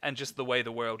 And just the way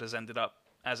the world has ended up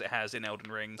as it has in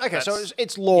Elden Ring. Okay, so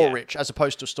it's lore-rich as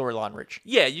opposed to storyline-rich.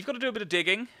 Yeah, you've got to do a bit of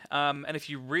digging. And if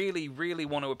you really, really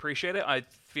want to appreciate it, I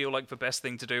feel like the best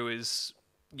thing to do is,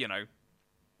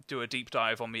 do a deep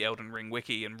dive on the Elden Ring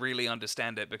wiki and really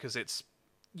understand it, because it's,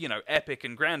 epic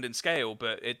and grand in scale,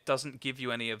 but it doesn't give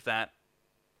you any of that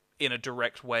in a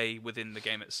direct way within the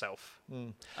game itself.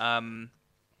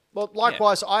 Well,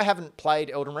 likewise, I haven't played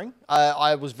Elden Ring.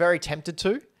 I was very tempted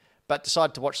to, but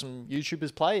decided to watch some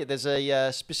YouTubers play. There's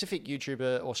a specific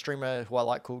YouTuber or streamer who I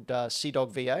like called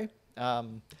CDogVA,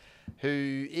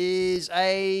 who is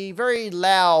a very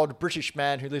loud British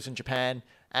man who lives in Japan,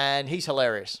 and he's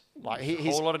hilarious. Like A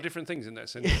whole lot of different things in that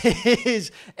sentence.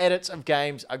 his edits of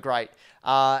games are great.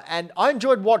 And I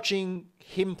enjoyed watching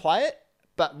him play it,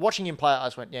 but watching him play it, I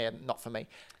just went, yeah, not for me.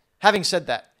 Having said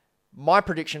that, my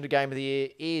prediction to Game of the Year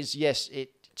is, yes,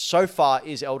 it so far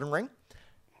is Elden Ring.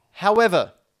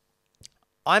 However,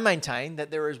 I maintain that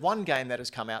there is one game that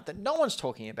has come out that no one's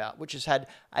talking about, which has had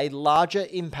a larger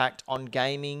impact on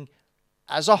gaming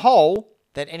as a whole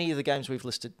than any of the games we've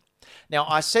listed. Now,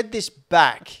 I said this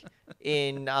back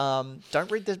in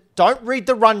don't read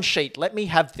the run sheet. Let me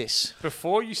have this.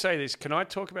 Before you say this, can I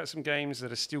talk about some games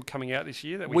that are still coming out this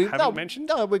year that we haven't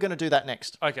mentioned? No, we're going to do that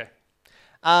next. Okay.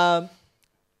 I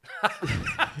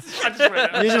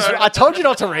told you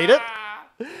not to read it.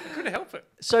 I couldn't help it.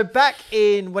 So back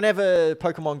in whenever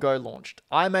Pokemon Go launched,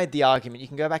 I made the argument, you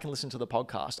can go back and listen to the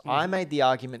podcast, I made the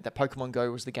argument that Pokemon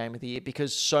Go was the game of the year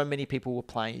because so many people were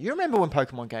playing it. You remember when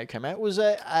Pokemon Go came out? It was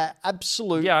a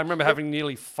absolute... Yeah, I remember having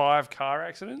nearly 5 car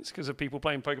accidents because of people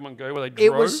playing Pokemon Go where they drove.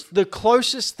 It was the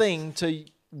closest thing to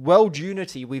world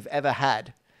unity we've ever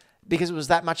had because it was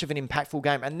that much of an impactful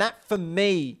game. And that, for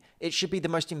me, it should be the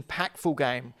most impactful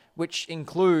game, which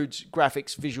includes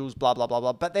graphics, visuals, blah, blah, blah,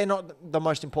 blah. But they're not the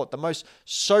most important. The most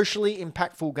socially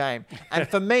impactful game. And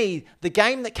for me, the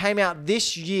game that came out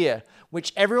this year,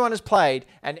 which everyone has played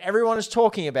and everyone is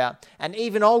talking about, and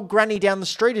even old granny down the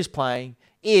street is playing,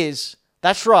 is,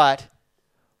 that's right,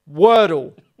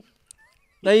 Wordle.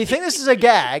 Now, you think this is a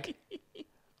gag?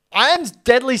 I am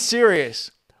deadly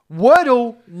serious.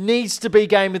 Wordle needs to be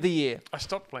Game of the Year. I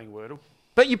stopped playing Wordle.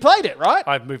 But you played it, right?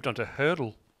 I've moved on to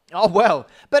Hurdle. Oh, well.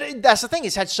 But that's the thing.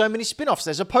 It's had so many spin-offs.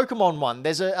 There's a Pokemon one.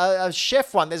 There's a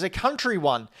chef one. There's a country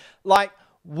one. Like,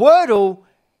 Wordle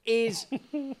is...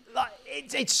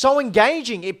 it's so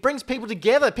engaging. It brings people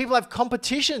together. People have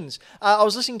competitions. I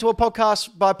was listening to a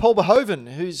podcast by Paul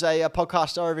Verhoeven, who's a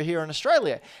podcaster over here in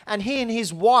Australia. And he and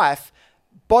his wife...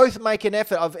 both make an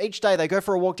effort of each day they go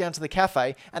for a walk down to the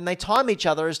cafe and they time each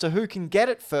other as to who can get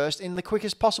it first in the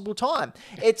quickest possible time.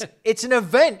 It's an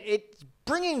event. It's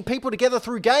bringing people together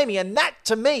through gaming, and that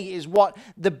to me is what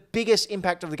the biggest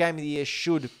impact of the Game of the Year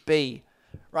should be.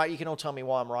 Right, you can all tell me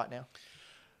why I'm right now.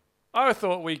 I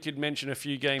thought we could mention a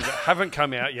few games that haven't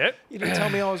come out yet. You didn't tell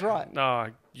me I was right. No,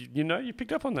 you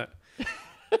picked up on that.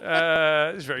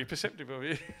 It's very perceptive of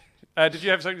you. Did you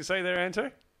have something to say there,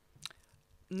 Anto?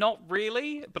 Not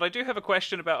really, but I do have a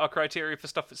question about our criteria for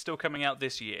stuff that's still coming out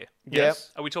this year.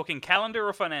 Yes. Are we talking calendar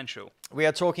or financial? We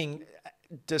are talking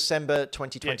December Yeah,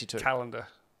 2022. calendar.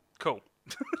 Cool.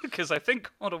 Because I think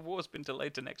God of War's been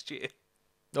delayed to next year.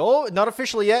 Oh, not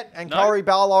officially yet. And No. Kari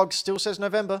Balrog still says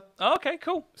November. Oh, okay,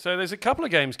 cool. So there's a couple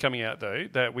of games coming out, though,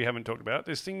 that we haven't talked about.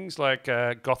 There's things like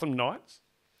Gotham Knights.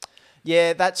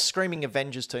 Yeah, that's screaming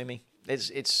Avengers to me.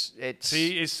 It's.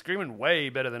 See, it's screaming way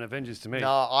better than Avengers to me.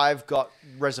 No, I've got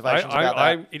reservations about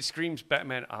that. It screams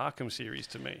Batman Arkham series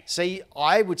to me. See,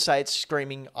 I would say it's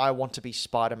screaming, I want to be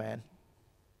Spider-Man.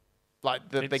 Like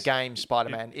the game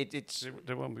Spider-Man. It's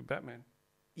There won't be Batman.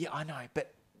 yeah, I know,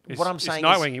 but It's, what I'm saying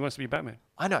it's Nightwing. is, He wants to be Batman.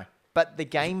 I know, but the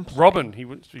game Robin. He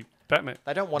wants to be Batman.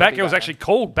 They don't want to be Batgirl's Batman. actually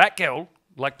called Batgirl,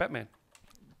 like Batman.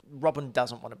 Robin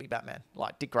doesn't want to be Batman.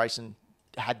 Like Dick Grayson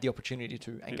had the opportunity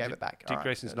to and gave it back. Dick All right,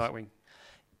 Grayson's that's- Nightwing.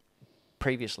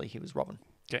 Previously, he was Robin.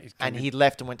 Okay, he's And gonna he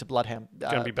left and went to be Batman.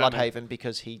 Bloodhaven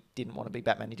because he didn't want to be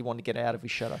Batman. He didn't want to get out of his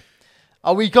shadow.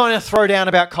 Are we going to throw down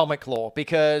about comic lore?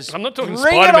 Because I'm not talking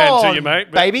bring it Spider-Man to on, you, mate,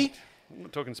 but- baby. I'm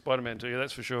not talking Spider-Man to you,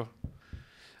 that's for sure.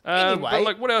 Anyway. But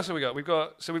like, what else have we got? We've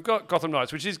got Gotham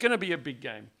Knights, which is going to be a big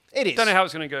game. It is. Don't know how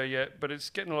it's going to go yet, but it's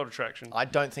getting a lot of traction. I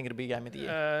don't think it'll be game of the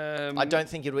year. Um, I don't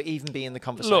think it will even be in the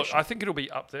conversation. Look, I think it'll be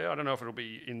up there. I don't know if it'll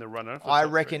be in the runner. for I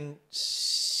top reckon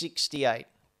 68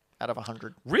 out of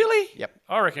 100. three. Really? Yep.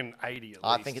 I reckon 80 at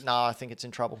least. I think it's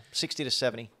in trouble. 60 to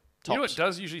 70. You Tops. know what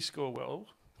does usually score well?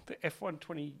 The F1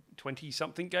 2020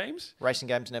 something games. Racing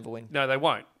games never win. No, they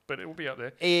won't, but it will be up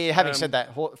there. Having said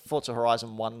that, Forza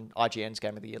Horizon won IGN's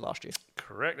Game of the Year last year.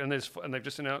 Correct. And they've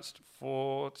just announced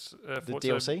Forza The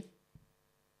DLC?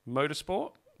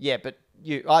 Motorsport. Yeah, but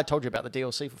I told you about the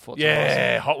DLC for Forza Horizon.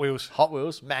 Yeah, Hot Wheels. Hot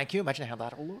Wheels. Man, can you imagine how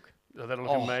that'll look? Oh, that'll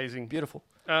look amazing. Beautiful.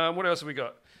 What else have we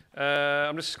got?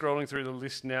 I'm just scrolling through the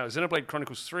list now. Xenoblade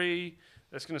Chronicles 3.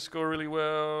 That's going to score really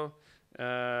well.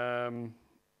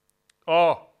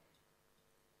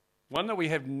 One that we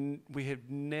have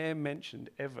never mentioned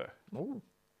ever. Ooh.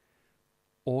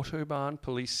 Autobahn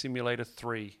Police Simulator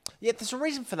 3. Yeah, there's a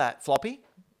reason for that, Floppy.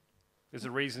 There's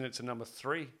a reason it's a number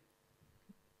 3.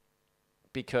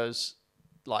 Because,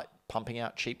 like, pumping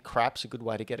out cheap crap's a good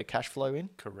way to get a cash flow in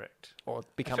Correct. or I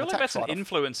become feel a like tax that's an write-off.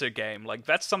 influencer game. Like,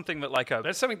 that's something that, like,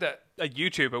 That's something that a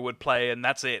YouTuber would play, and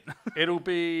that's it. it'll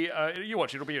be. You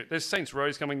watch. It'll be. There's Saints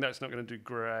Row's coming. That's not going to do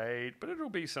great, but it'll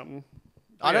be something.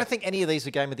 I Yeah. don't think any of these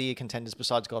are Game of the Year contenders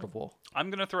besides God of War. I'm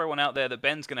going to throw one out there that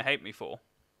Ben's going to hate me for.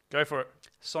 Go for it.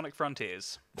 Sonic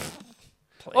Frontiers.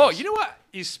 Please. Oh, you know what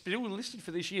is still listed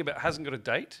for this year but hasn't got a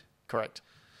date? Correct.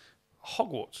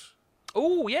 Hogwarts.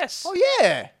 Oh, yes. Oh,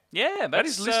 yeah. Yeah, That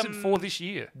is that's, listed for this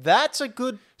year. That's a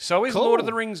good... So is Cool. Lord of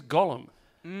the Rings Gollum.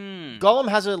 Gollum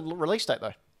has a release date,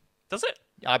 though. Does it?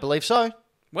 I believe so.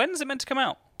 When's it meant to come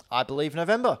out? I believe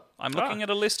November. I'm looking at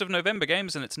a list of November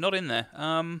games, and it's not in there.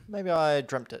 Maybe I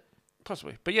dreamt it.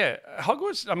 Possibly. But yeah,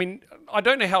 Hogwarts, I mean, I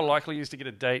don't know how likely it is to get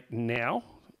a date now,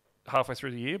 halfway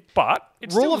through the year, but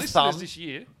it's Rule still of listed thumb, as this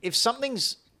year. If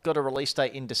something's got a release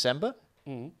date in December,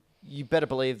 you better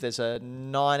believe there's a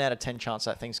 9 out of 10 chance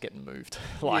that thing's getting moved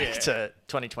Yeah. to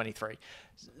 2023.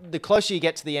 The closer you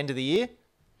get to the end of the year,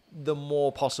 the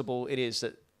more possible it is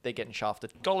that they're getting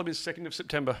shafted. Gollum is 2nd of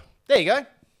September. There you go.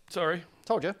 Sorry.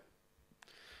 Told you.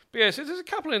 But yeah, so there's a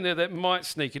couple in there that might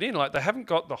sneak it in. Like, they haven't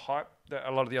got the hype that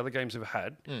a lot of the other games have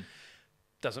had.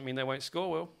 Doesn't mean they won't score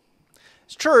well.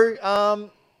 It's true.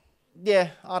 Yeah,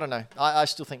 I don't know. I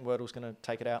still think Wordle's going to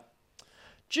take it out.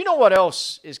 Do you know what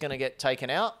else is going to get taken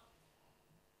out?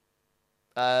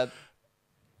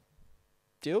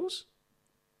 Deals?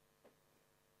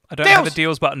 I don't have a Deals!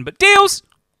 deals button, but deals!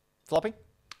 Floppy?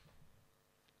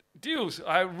 Deals.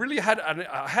 I really had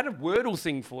a Wordle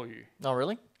thing for you. Oh,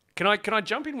 really? Can I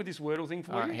jump in with this Wordle thing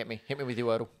for All you? right, hit me. Hit me with your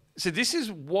Wordle. So this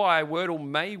is why Wordle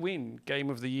may win Game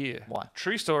of the Year. Why?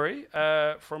 True story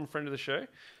from a friend of the show.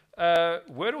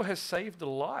 Wordle has saved a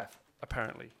life,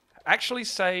 apparently. Actually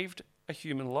saved a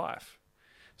human life.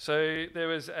 So there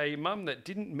was a mum that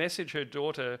didn't message her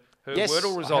daughter her Yes, I Wordle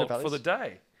heard result about for this. the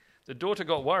day. The daughter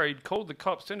got worried, called the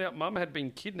cops. Turned out mum had been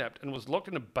kidnapped and was locked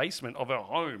in a basement of her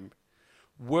home.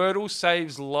 Wordle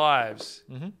saves lives.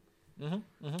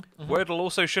 Wordle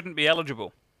also shouldn't be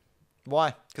eligible,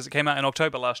 Why? because it came out in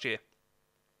October last year.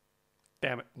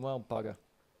 Damn it. Well, bugger.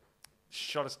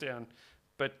 Shot us down.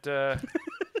 But there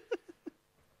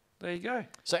you go.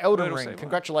 So Elden Wordle Ring, saved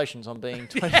congratulations on being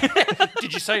 20.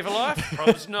 Did you save a life?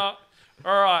 Probably not.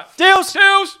 All right. Deals!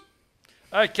 Deals!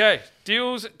 Okay,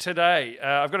 deals today.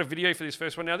 I've got a video for this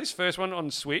first one. Now, this first one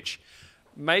on Switch,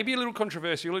 maybe a little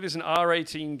controversial. It is an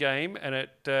R18 game, and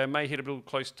it may hit a little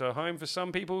close to home for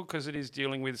some people because it is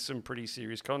dealing with some pretty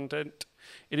serious content.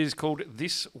 It is called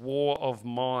This War of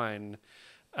Mine.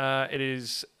 It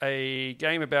is a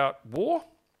game about war,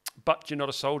 but you're not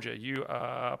a soldier. You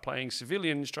are playing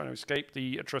civilians trying to escape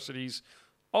the atrocities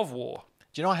of war.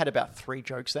 Do you know I had about 3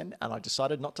 jokes then, and I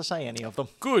decided not to say any of them.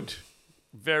 Good.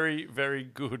 Very, very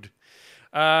good.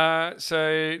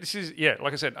 So this is,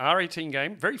 like I said, R18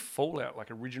 game. Very Fallout,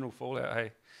 like original Fallout,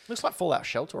 hey. Looks like Fallout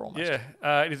Shelter almost.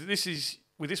 Yeah.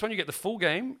 With this one, you get the full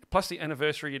game, plus the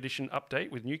Anniversary Edition update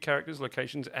with new characters,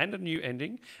 locations, and a new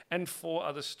ending, and 4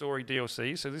 other story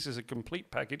DLCs. So this is a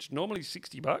complete package. Normally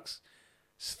 $60.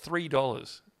 It's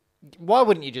 $3. Why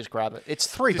wouldn't you just grab it? It's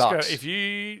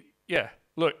 $3.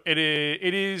 Look, it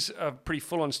is a pretty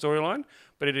full-on storyline,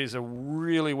 but it is a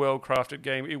really well-crafted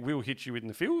game. It will hit you in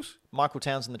the feels. Michael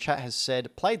Towns in the chat has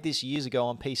said, played this years ago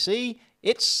on PC.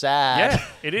 It's sad. Yeah,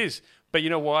 it is. But you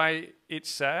know why it's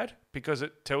sad? Because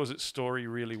it tells its story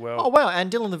really well. Oh, wow.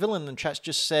 And Dylan the Villain in the chat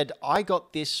just said, I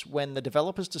got this when the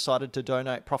developers decided to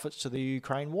donate profits to the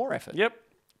Ukraine war effort. Yep.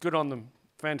 Good on them.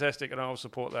 Fantastic, and I'll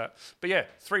support that. But yeah,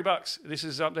 $3. This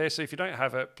is up there, so if you don't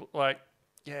have it,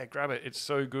 grab it. It's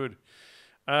so good.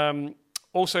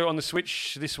 Also on the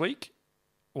Switch this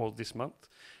month,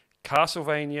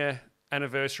 Castlevania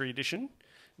Anniversary Edition.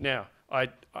 Now, I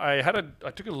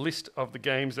took a list of the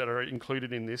games that are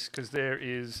included in this because there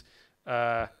is...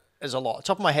 There's a lot.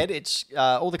 Top of my head, it's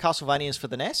all the Castlevanias for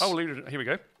the NES. Oh, here we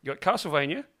go. You got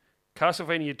Castlevania,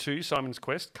 Castlevania 2, Simon's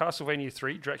Quest, Castlevania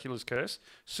 3, Dracula's Curse,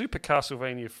 Super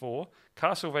Castlevania 4,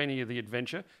 Castlevania The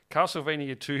Adventure,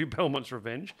 Castlevania 2, Belmont's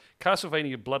Revenge,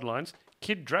 Castlevania Bloodlines,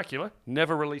 Kid Dracula,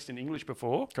 never released in English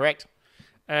before. Correct.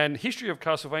 And History of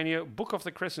Castlevania, Book of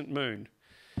the Crescent Moon.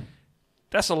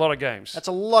 That's a lot of games. That's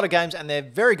a lot of games, and they're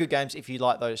very good games if you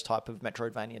like those type of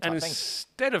Metroidvania type and things.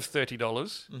 Instead of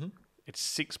 $30,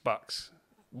 it's $6.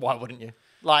 Why wouldn't you?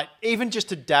 Like, even just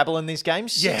to dabble in these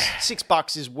games,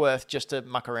 $6 is worth just to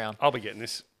muck around. I'll be getting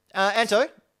this. Anto,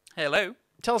 Hello.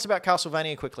 tell us about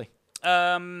Castlevania quickly.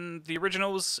 The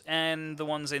originals and the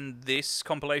ones in this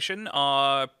compilation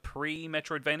are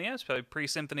pre-Metroidvania, so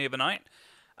pre-Symphony of the Night.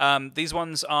 These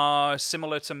ones are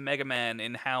similar to Mega Man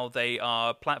in how they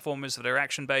are platformers that are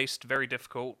action-based, very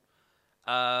difficult.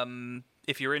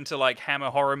 If you're into like Hammer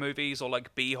horror movies or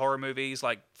like B horror movies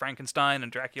like Frankenstein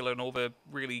and Dracula and all the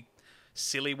really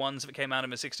silly ones that came out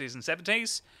in the 60s and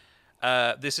 70s,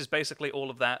 this is basically all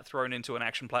of that thrown into an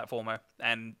action platformer,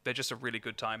 and they're just a really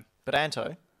good time. But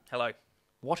Anto, Hello.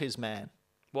 what is man?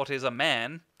 What is a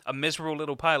man? A miserable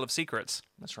little pile of secrets.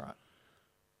 That's right.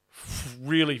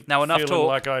 Really Now enough feeling talk.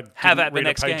 like I Have didn't at the read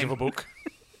next a page game. of a book.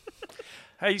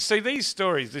 Hey, so the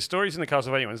stories in the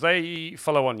Castlevania ones, they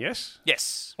follow on, yes?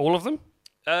 Yes. All of them?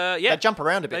 Yeah. They jump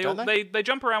around a bit, don't they? They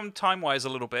jump around time-wise a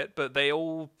little bit, but they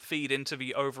all feed into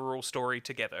the overall story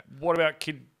together. What about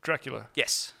Kid Dracula?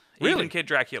 Yes. Really? Even Kid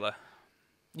Dracula.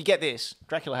 You get this.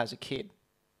 Dracula has a kid.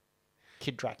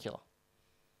 Kid Dracula.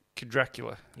 Kid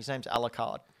Dracula. His name's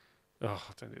Alucard. Oh,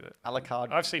 don't do that.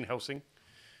 Alucard. I've seen Helsing.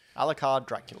 Alucard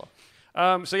Dracula.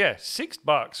 So yeah,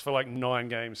 $6 for like 9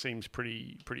 games seems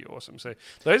pretty awesome. So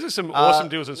those are some awesome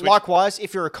deals on Switch. Likewise,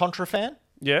 if you're a Contra fan,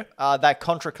 Yeah. that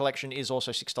Contra collection is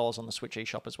also $6 on the Switch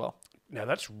eShop as well. Now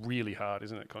that's really hard,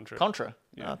 isn't it, Contra? Contra?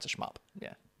 Yeah. It's a shmup.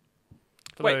 Yeah.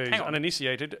 For Wait, those hang on.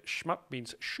 uninitiated, shmup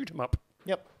means shoot 'em up.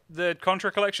 Yep. The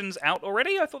Contra collection's out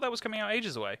already? I thought that was coming out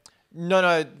ages away.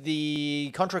 No,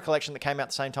 the Contra collection that came out at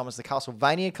the same time as the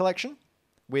Castlevania collection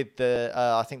with the,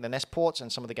 I think, the NES ports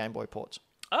and some of the Game Boy ports.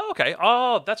 Oh, okay.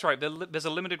 Oh, that's right. There's a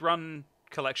limited run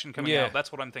collection coming Yeah. out.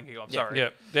 That's what I'm thinking of. Sorry. Yeah,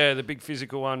 yeah, the big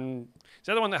physical one. Is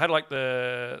that the one that had like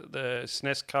the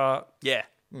SNES cart? Yeah.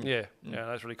 Yeah,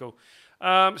 that's really cool.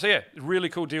 So yeah, really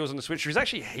cool deals on the Switch. There's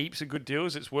actually heaps of good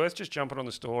deals. It's worth just jumping on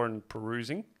the store and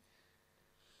perusing.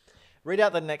 Read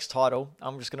out the next title.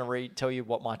 I'm just going to tell you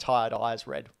what my tired eyes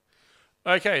read.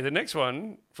 Okay, the next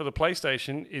one for the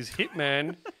PlayStation is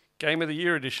Hitman Game of the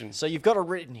Year Edition. So you've got it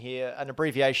written here, an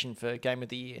abbreviation for Game of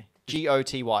the Year.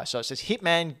 GOTY. So it says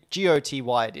Hitman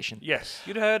GOTY Edition. Yes.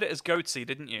 You'd heard it as Goatsy,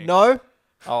 didn't you? No?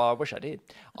 Oh, I wish I did.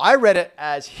 I read it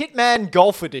as Hitman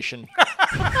Golf Edition.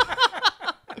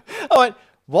 I went,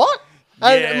 what?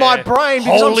 And my brain,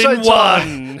 because Hole I'm in so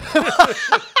tired. one.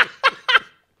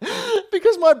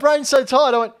 Because my brain's so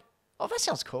tired, I went, oh, that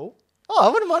sounds cool. Oh, I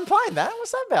wouldn't mind playing that.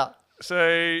 What's that about?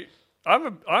 So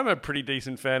I'm a pretty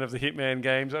decent fan of the Hitman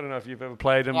games. I don't know if you've ever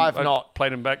played them. I've not.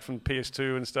 Played them back from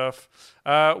PS2 and stuff.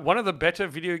 One of the better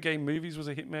video game movies was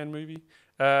a Hitman movie.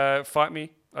 Fight Me.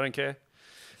 I don't care.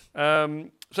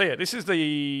 So yeah, this is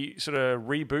the sort of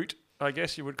reboot I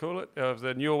guess you would call it, of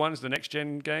the newer ones, the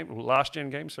next-gen game, or last-gen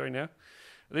game, sorry now.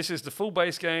 This is the full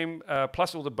base game,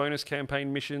 plus all the bonus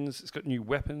campaign missions. It's got new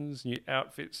weapons, new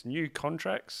outfits, new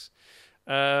contracts.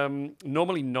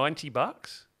 Normally $90,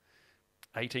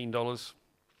 $18.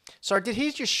 So did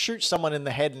he just shoot someone in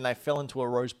the head and they fell into a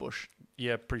rose bush?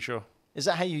 Yeah, pretty sure. Is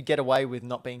that how you get away with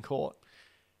not being caught?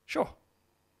 Sure.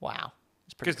 Wow.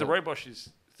 It's pretty Because cool. the robosh is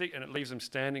thick and it leaves them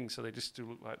standing, so they just still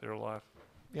look like they're alive.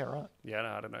 Yeah, right. Yeah, no,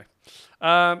 I don't know.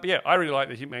 But yeah, I really like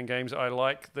the Hitman games. I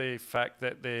like the fact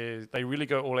that they really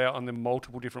go all out on the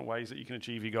multiple different ways that you can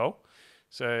achieve your goal.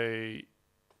 So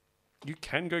you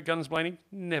can go guns blazing.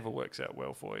 Never works out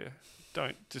well for you.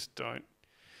 Don't.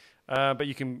 But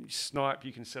you can snipe.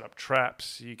 You can set up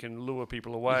traps. You can lure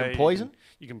people away. You can poison?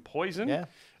 You can poison. Yeah.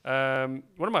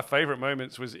 One of my favourite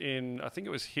moments was in, I think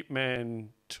it was Hitman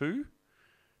 2.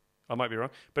 I might be wrong.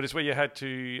 But it's where you had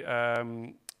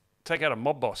to take out a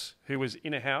mob boss who was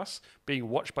in a house being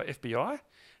watched by FBI.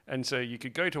 And so you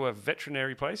could go to a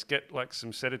veterinary place, get like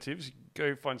some sedatives,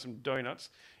 go find some donuts,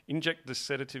 inject the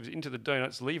sedatives into the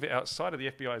donuts, leave it outside of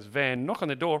the FBI's van, knock on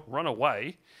the door, run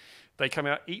away. They come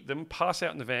out, eat them, pass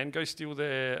out in the van, go steal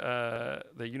their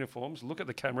uniforms, look at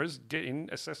the cameras, get in,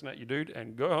 assassinate your dude,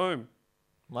 and go home.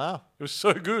 Wow. It was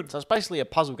so good. So it's basically a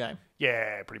puzzle game.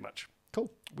 Yeah, pretty much.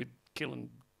 Cool. With killing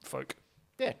folk.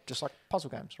 Yeah, just like puzzle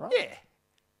games, right? Yeah.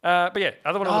 But yeah,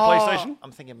 other one on the PlayStation.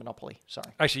 I'm thinking Monopoly.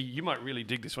 Sorry. Actually, you might really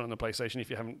dig this one on the PlayStation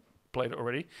if you haven't played it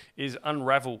already. Is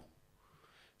Unravel.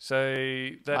 So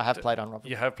that I have played Unravel.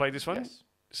 You have played this one. Yes.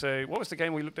 So what was the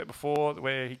game we looked at before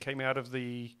where he came out of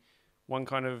the one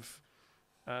kind of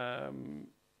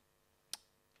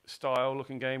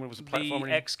style-looking game? It was a platformer.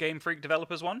 The X Game Freak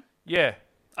developers one. Yeah.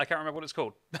 I can't remember what it's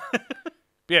called.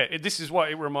 Yeah, this is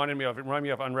what it reminded me of. It reminded me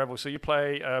of Unravel. So you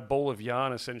play a ball of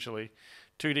yarn, essentially.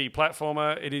 2D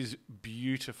platformer. It is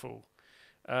beautiful.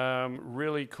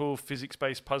 Really cool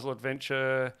physics-based puzzle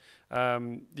adventure.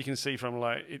 You can see from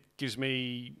like it gives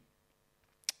me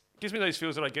those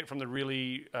feels that I get from the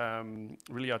really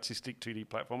artistic 2D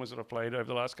platformers that I've played over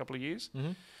the last couple of years.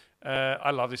 Mm-hmm.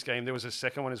 I love this game. There was a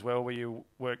second one as well where you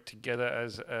work together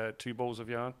as two balls of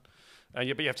yarn. But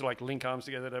you have to like link arms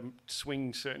together to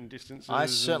swing certain distances. I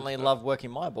certainly love working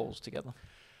my balls together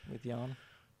with yarn.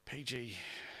 PG.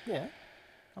 Yeah.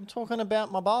 I'm talking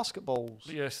about my basketballs.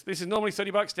 Yes, this is normally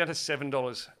 $30 down to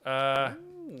 $7.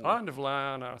 Island of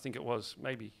Lana, I think it was.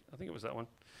 Maybe. I think it was that one.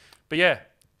 But yeah,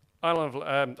 Island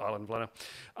of Lana.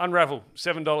 Unravel,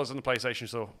 $7 on the PlayStation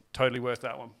Store. Totally worth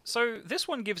that one. So this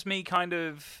one gives me kind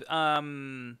of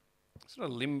Sort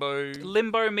of limbo.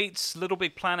 Limbo meets Little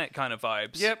Big Planet kind of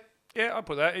vibes. Yep. Yeah, I'll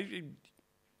put that.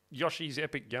 Yoshi's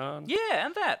Epic Yarn. Yeah,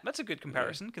 and that's a good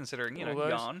comparison considering, All those.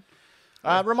 yarn.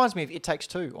 Reminds me of It Takes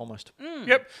Two, almost.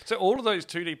 Yep. So all of those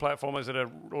 2D platformers that are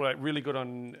like really good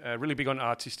on, really big on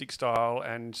artistic style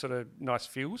and sort of nice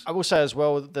feels. I will say as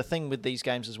well, the thing with these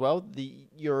games as well,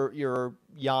 your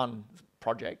yarn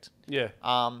project, Yeah.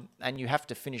 and you have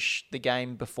to finish the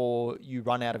game before you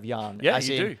run out of yarn. Yeah, as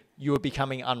you in do. You are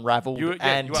becoming unraveled,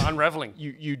 and you are unraveling,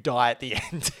 you die at the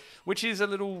end. which is a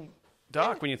little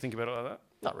dark when you think about it like that.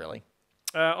 Not really.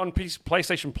 On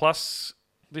PlayStation Plus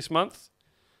this month,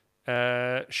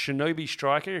 Shinobi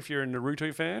Striker, if you're a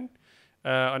Naruto fan.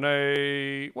 I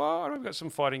know we've got some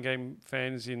fighting game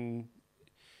fans in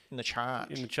In the chart.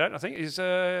 the chat. I think is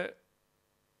Triple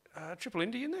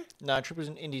Indie in there? No, Triple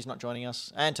Indie's not joining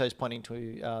us. Anto's pointing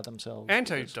to themselves.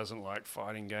 Anto doesn't like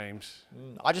fighting games.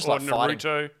 I just Or like fighting.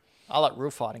 Naruto. I like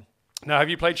real fighting. Now,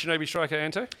 have you played Shinobi Striker,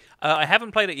 Anto? I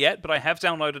haven't played it yet, but I have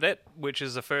downloaded it, which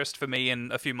is a first for me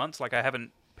in a few months. Like, I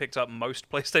haven't picked up most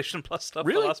PlayStation Plus stuff for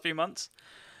Really? the last few months.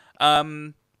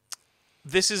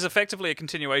 This is effectively a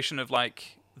continuation of,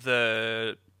 like,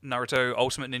 the Naruto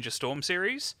Ultimate Ninja Storm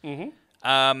series.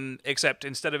 Mm-hmm. Except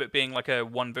instead of it being like a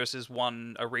 1 versus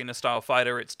 1 arena-style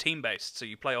fighter, it's team-based. So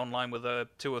you play online with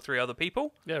 2 or 3 other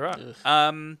people. Yeah, right.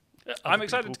 I'm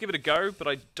excited to give it a go, but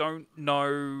I don't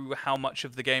know how much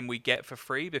of the game we get for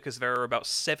free because there are about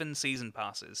 7 season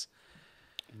passes.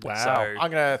 Wow. So, I'm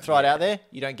going to throw it out there.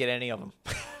 You don't get any of them.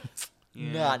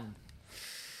 None.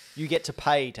 You get to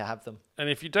pay to have them. And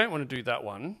if you don't want to do that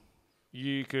one,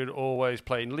 you could always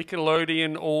play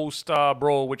Nickelodeon All-Star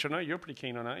Brawl, which I know you're pretty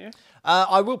keen on, aren't you?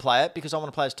 I will play it because I want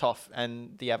to play as Toph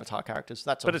and the Avatar characters.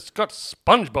 That's all. But it's got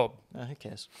SpongeBob. Who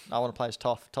cares? I want to play as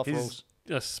Toph. Toph He's rules.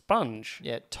 a sponge.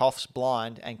 Yeah, Toph's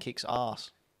blind and kicks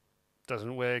ass.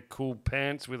 Doesn't wear cool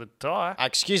pants with a tie.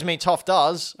 Excuse me, Toph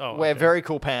does Oh, wear okay. very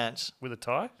cool pants. With a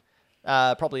tie?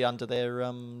 Probably under their...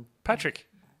 Patrick.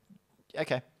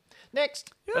 Okay.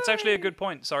 Next. That's actually a good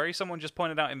point. Sorry, someone just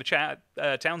pointed out in the chat,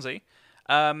 Townsy.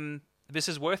 this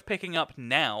is worth picking up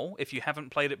now if you haven't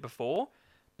played it before,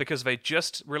 because they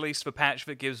just released the patch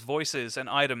that gives voices and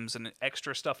items and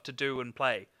extra stuff to do and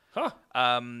play. Huh.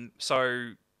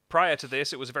 So prior to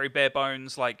this, it was a very bare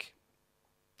bones, like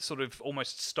sort of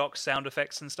almost stock sound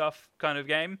effects and stuff kind of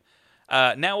game.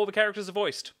 Now all the characters are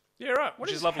voiced. Yeah, right. What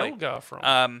Which is is lovely. Helga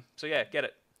from? So yeah, get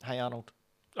it. Hey, Arnold.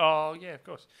 Oh, yeah, of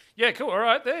course. Yeah, cool. All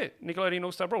right, there. Nickelodeon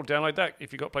All-Star Brawl. Download that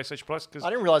if you've got PlayStation Plus. I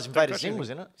didn't realize Invader got Zim you. was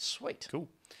in it. Sweet. Cool.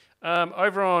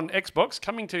 Over on Xbox,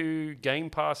 coming to Game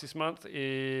Pass this month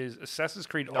is Assassin's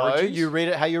Creed No, Origins. you read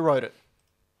it how you wrote it.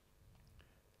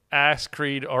 Ass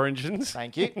Creed Origins.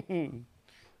 Thank you.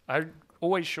 I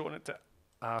always shorten it to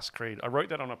Ass Creed. I wrote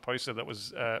that on a poster that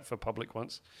was for public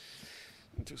once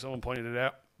until someone pointed it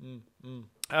out.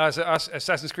 So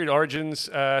Assassin's Creed Origins,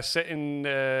 set in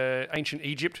ancient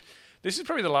Egypt. This is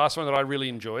probably the last one that I really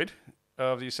enjoyed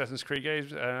of the Assassin's Creed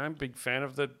games. I'm a big fan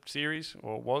of the series,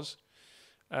 or was.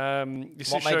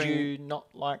 This What is made showing you not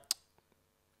like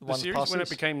the series when it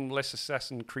became less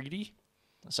Assassin Creedy?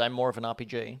 So more of an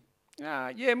RPG.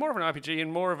 Yeah, more of an RPG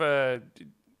and more of a...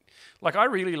 Like, I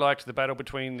really liked the battle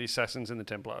between the Assassins and the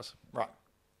Templars. Right.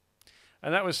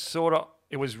 And that was sort of...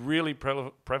 It was really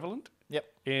prevalent Yep.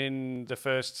 in the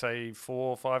first, say,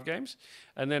 4 or 5 games.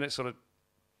 And then it sort of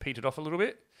petered off a little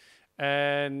bit.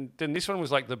 And then this one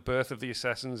was like the birth of the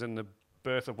Assassins and the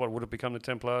birth of what would have become the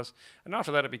Templars. And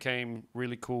after that, it became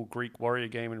really cool Greek warrior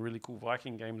game and really cool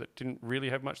Viking game that didn't really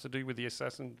have much to do with the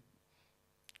Assassin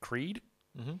Creed.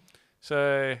 Mm-hmm.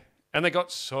 So... And they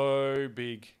got so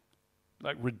big,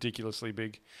 like ridiculously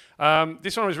big.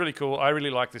 This one was really cool. I really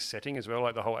like this setting as well,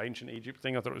 like the whole ancient Egypt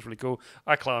thing. I thought it was really cool.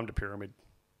 I climbed a pyramid.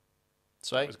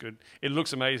 Sweet. It was good. It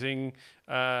looks amazing.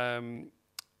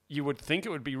 You would think it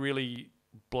would be really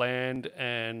bland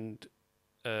and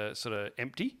sort of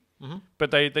empty,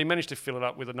 but they managed to fill it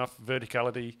up with enough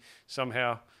verticality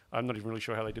somehow. I'm not even really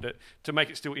sure how they did it, to make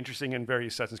it still interesting and very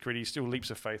Assassin's Creed, still leaps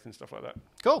of faith and stuff like that.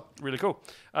 Cool. Really cool.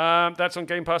 That's on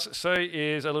Game Pass. So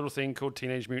is a little thing called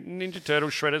Teenage Mutant Ninja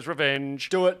Turtles Shredder's Revenge.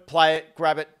 Do it, play it,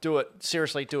 grab it, do it.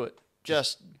 Seriously, do it.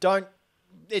 Just don't.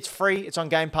 It's free. It's on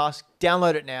Game Pass.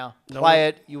 Download it now. Play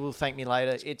it. You will thank me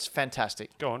later. It's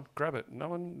fantastic. Go on, grab it. No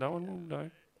one will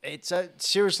know. It's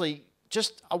seriously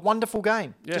just a wonderful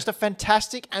game. Yeah. Just a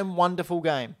fantastic and wonderful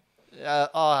game.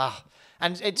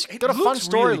 And it's got a fun looks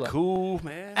story. really cool,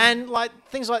 man. And like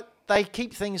things like they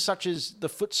keep things such as the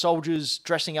foot soldiers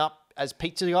dressing up as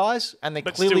pizza guys, and they're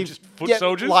But clearly still just foot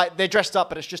soldiers? Like they're dressed up,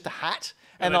 but it's just a hat,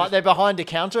 and they like just- they're behind a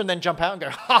counter, and then jump out and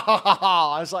go ha ha ha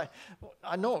ha. I was like,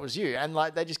 I know it was you, and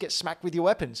like they just get smacked with your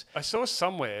weapons. I saw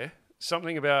somewhere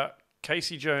something about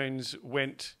Casey Jones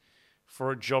went for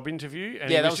a job interview.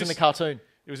 And Yeah, that was in the cartoon.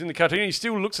 It was in the cartoon. He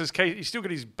still looks as Casey. He's still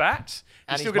got his bat.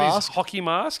 And He's still his got mask. his hockey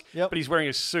mask. Yep. But he's wearing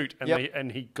a suit, and Yep.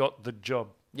 and he got the job.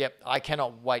 Yep, I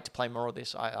cannot wait to play more of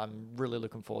this. I'm really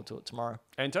looking forward to it tomorrow.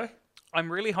 Anto?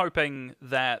 I'm really hoping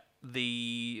that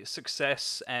the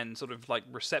success and sort of like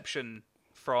reception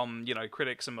from,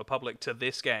 critics and the public to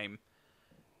this game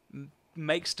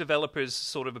makes developers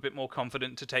sort of a bit more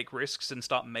confident to take risks and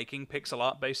start making pixel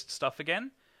art based stuff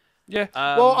again. Yeah.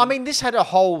 Well, I mean, this had a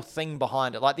whole thing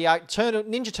behind it. Like the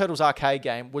Ninja Turtles arcade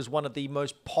game was one of the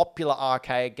most popular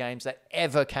arcade games that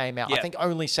ever came out. I Yeah. think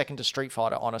only second to Street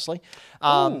Fighter, honestly.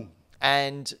 And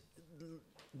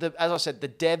as I said, the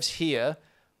devs here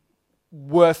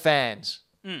were fans.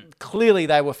 Clearly,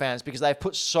 they were fans because they've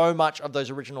put so much of those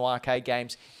original arcade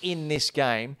games in this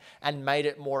game and made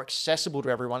it more accessible to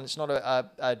everyone. It's not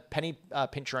a penny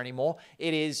pincher anymore.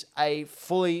 It is a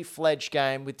fully fledged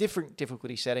game with different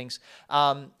difficulty settings.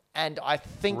 And I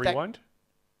think Rewind?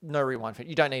 no rewind.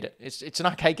 You don't need it. It's an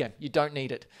arcade game. You don't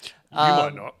need it. You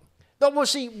might not. No, well,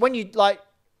 see, when you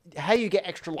how you get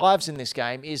extra lives in this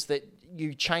game is that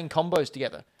you chain combos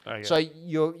together. Oh, yeah. So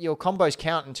your combos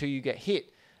count until you get hit.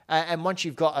 And once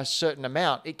you've got a certain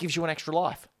amount, it gives you an extra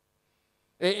life.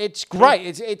 It's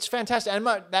great. It's fantastic. And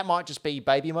that might just be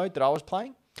baby mode that I was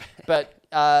playing. But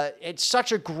it's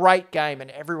such a great game, and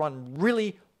everyone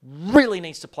really, really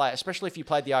needs to play it, especially if you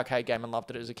played the arcade game and loved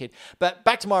it as a kid. But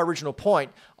back to my original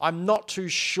point, I'm not too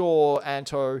sure,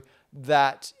 Anto,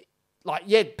 that...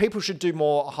 people should do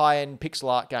more high-end pixel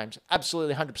art games.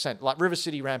 Absolutely, 100%. Like River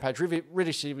City Rampage,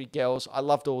 River City Girls. I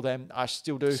loved all them. I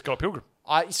still do. Scott Pilgrim.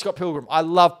 Scott Pilgrim. I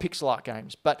love pixel art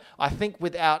games, but I think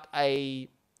without a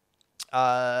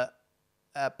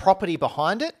property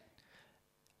behind it,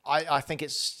 I think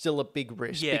it's still a big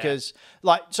risk. Yeah. Because,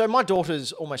 so my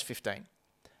daughter's almost 15,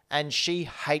 and she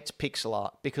hates pixel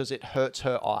art because it hurts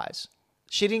her eyes.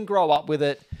 She didn't grow up with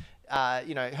it.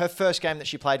 Her first game that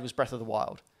she played was Breath of the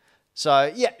Wild.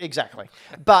 So, yeah, exactly.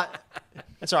 But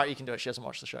it's all right. You can do it. She hasn't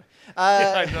watched the show.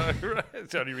 I know, right?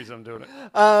 That's the only reason I'm doing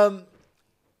it.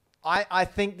 I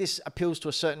think this appeals to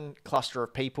a certain cluster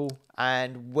of people,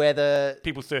 and whether...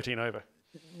 People 13 over.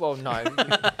 Well, no.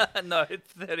 No,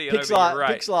 it's 30 and over, you're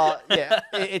right. Pixar, yeah,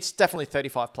 it's definitely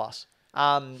 35 plus.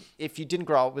 If you didn't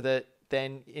grow up with it,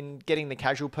 then in getting the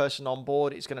casual person on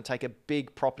board, it's going to take a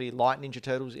big property like Ninja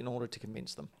Turtles in order to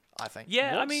convince them, I think.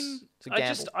 Yeah, I mean,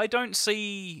 I don't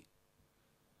see...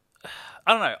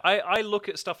 I don't know. I look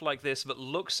at stuff like this that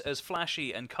looks as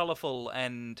flashy and colourful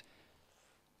and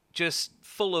just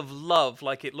full of love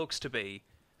like it looks to be,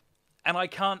 and I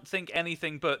can't think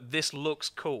anything but this looks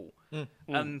cool.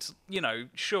 And, you know,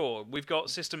 sure, we've got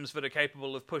systems that are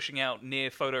capable of pushing out near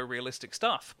photorealistic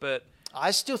stuff, but...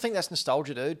 I still think that's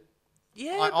nostalgia, dude.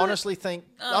 Yeah, I honestly think...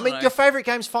 I I mean, don't know. your favourite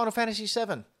game's Final Fantasy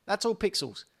VII. That's all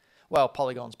pixels. Well,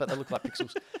 polygons, but they look like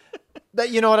pixels. But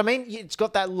you know what I mean? It's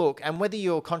got that look, and whether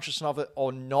you're conscious of it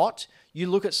or not, you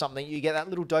look at something, you get that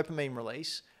little dopamine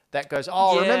release that goes,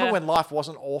 oh, Yeah. remember when life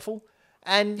wasn't awful?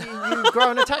 And you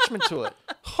grow an attachment to it.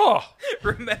 Huh.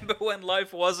 Remember when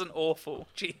life wasn't awful?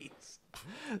 Jeez.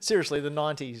 Seriously, the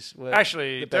 90s were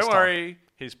Actually, the best don't time. worry.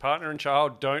 His partner and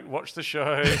child don't watch the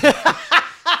show.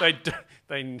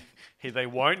 They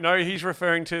won't know he's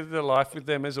referring to the life with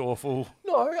them as awful.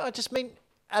 No, I just mean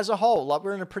as a whole. Like,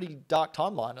 we're in a pretty dark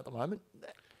timeline at the moment.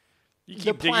 You The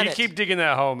keep, you planet. keep digging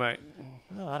that hole, mate.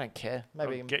 Oh, I don't care.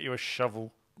 Maybe I'll get you a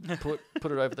shovel. put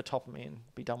it over the top of me and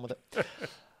be done with it.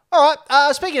 All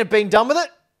right. Speaking of being done with it,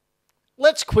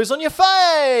 let's quiz on your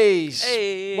face.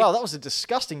 Hey. Wow, that was a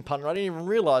disgusting pun. I didn't even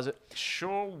realise it.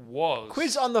 Sure was.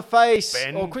 Quiz on the face,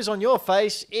 Ben. or quiz on your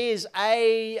face, is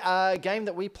a game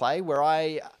that we play where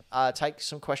I take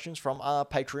some questions from our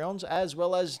Patreons, as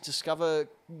well as discover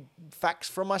facts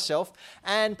from myself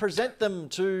and present them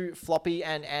to Floppy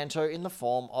and Anto in the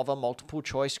form of a multiple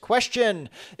choice question.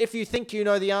 If you think you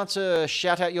know the answer,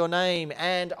 shout out your name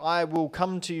and I will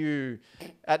come to you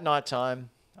at night time.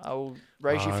 I will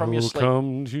raise you from your sleep.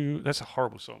 Come to... That's a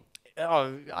horrible song.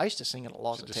 Oh, I used to sing it a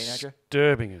lot as a teenager.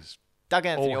 Disturbing as... Doug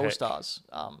Anthony heck. All-Stars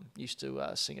used to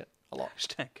sing it a lot.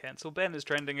 Hashtag cancel Ben is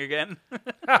trending again.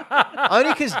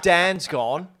 Only because Dan's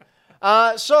gone.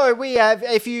 So we have,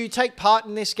 if you take part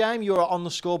in this game, you're on the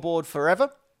scoreboard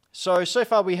forever. So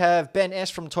far we have Ben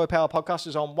S. from Toy Power Podcast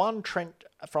is on 1, Trent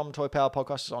from Toy Power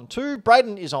Podcast is on 2,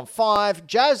 Braden is on 5,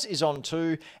 Jazz is on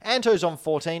 2, Anto's on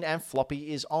 14, and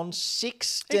Floppy is on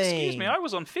 16. Excuse me, I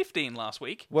was on 15 last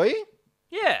week. Were you?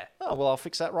 Yeah. Oh, well, I'll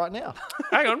fix that right now.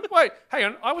 Hang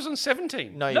on. I was on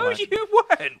 17. No, you No, won't. you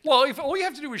weren't. Well, if all you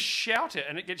have to do is shout it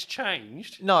and it gets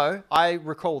changed... No, I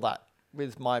recall that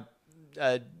with my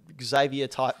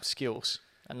Xavier-type skills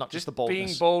and not just the baldness.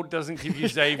 Being bald doesn't give you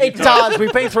Xavier. It does.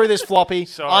 We've been through this, Floppy.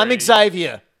 Sorry. I'm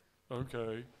Xavier.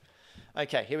 Okay.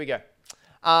 Okay, here we go.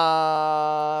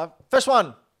 First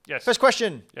one. Yes. First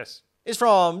question Yes. is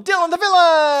from Dylan the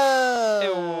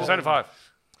Villain. Persona 5.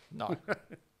 No.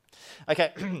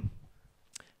 Okay.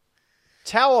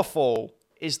 Towerfall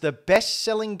is the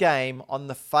best-selling game on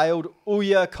the failed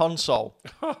Ouya console.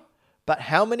 But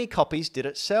how many copies did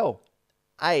it sell?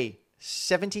 A,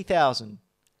 70,000.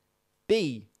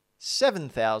 B,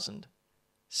 7,000.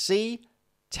 C,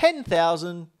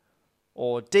 10,000.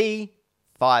 Or D,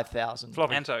 5,000.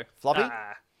 Floppy. Anto. Floppy?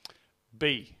 Ah.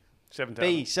 B. 7,000.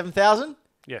 B, 7,000?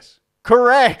 Yes.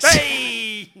 Correct.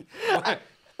 Hey!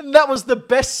 And that was the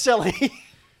best-selling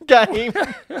game.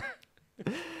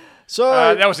 So,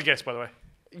 That was a guess, by the way.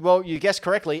 well, you guessed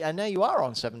correctly, and now you are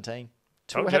on 17.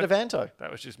 Two Told ahead ya. of Anto.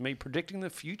 That was just me predicting the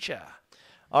future.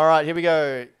 All right, here we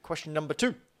go. Question number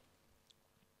 2.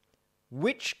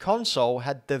 Which console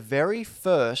had the very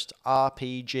first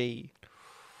RPG?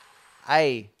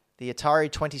 A, the Atari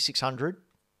 2600.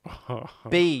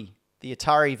 B, the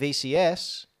Atari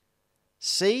VCS.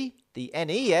 C, the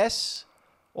NES.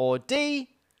 Or D,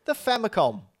 the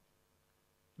Famicom.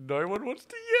 No one wants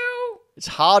to yell. It's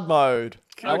hard mode.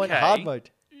 I went Okay. hard mode.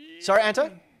 Sorry,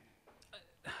 Anto?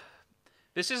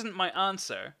 This isn't my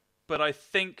answer, but I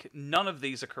think none of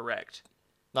these are correct.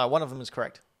 No, one of them is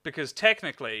correct. Because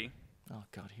technically, Oh,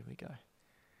 God, here we go.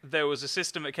 there was a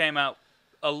system that came out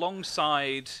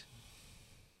alongside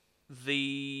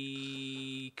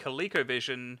the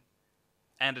ColecoVision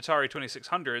and Atari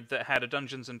 2600 that had a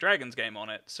Dungeons and Dragons game on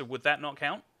it. So would that not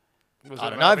count? Was I it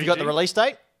don't an know. Have you got the RPG? release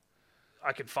date?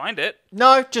 I can find it.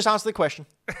 No, just answer the question.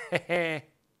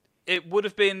 It would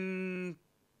have been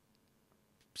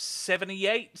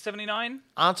 78, 79?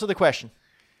 Answer the question.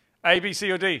 A, B, C,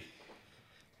 or D?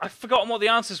 I've forgotten what the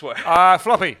answers were.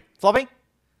 Floppy. Floppy?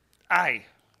 A.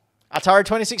 Atari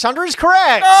 2600 is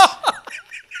correct.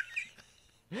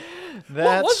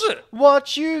 That's was it?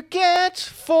 what you get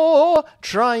for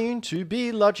trying to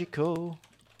be logical.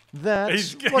 That's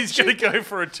He's what going you to go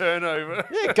for a turnover.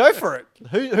 Yeah, go for it.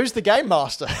 Who's the game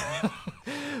master?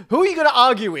 Who are you going to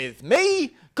argue with?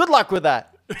 Me? Good luck with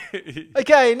that.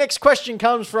 Okay, next question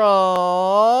comes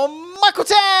from Michael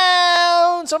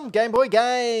Towns from Game Boy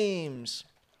Games.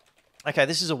 Okay,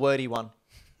 this is a wordy one.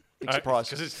 Big surprise.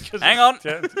 Hang on.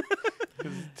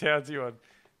 Townsy one.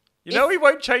 You know he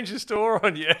won't change the store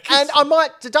on you. And I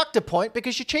might deduct a point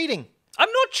because you're cheating. I'm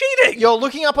not cheating. You're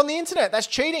looking up on the internet. That's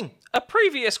cheating. A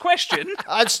previous question.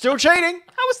 It's still cheating.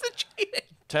 How is that cheating?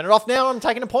 Turn it off now. I'm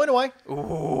taking a point away.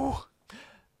 Ooh.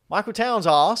 Michael Towns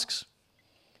asks,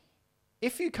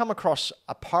 if you come across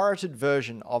a pirated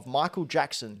version of Michael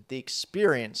Jackson, The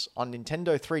Experience on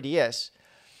Nintendo 3DS,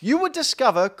 you would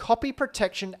discover copy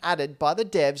protection added by the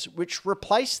devs which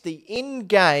replace the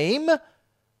in-game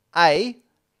A.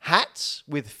 hats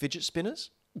with fidget spinners,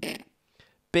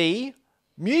 B.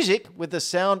 music with the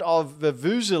sound of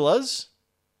vuvuzelas.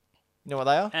 You know what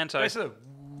they are? Anto. It's a-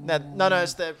 No,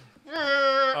 it's the they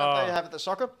have at the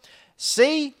soccer.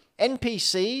 C.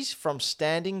 NPCs from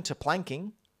standing to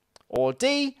planking. Or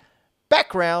D.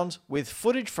 backgrounds with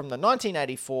footage from the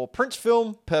 1984 Prince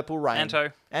film Purple Rain.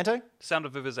 Anto? Sound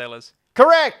of Vuvuzelas.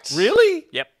 Correct. Really?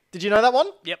 Yep. Did you know that one?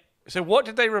 Yep. So what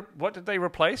did they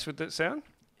replace with that sound?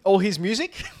 All his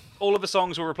music? All of the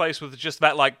songs were replaced with just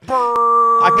that, like, I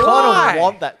kind Why? of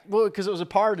want that. Well, because it was a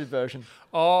pirated version.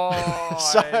 Oh,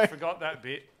 So- I forgot that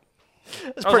bit. It's I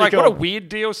was pretty like, cool. what a weird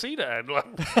DLC to add. Like,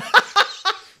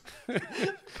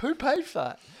 Who paid for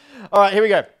that? All right, here we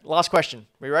go. Last question.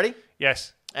 We ready?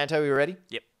 yes. Anto, you ready?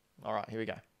 yep. All right, here we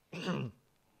go.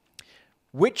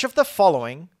 Which of the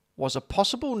following was a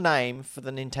possible name for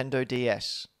the Nintendo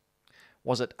DS?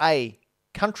 Was it A,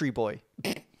 Country Boy,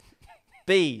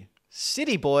 B,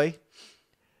 City Boy,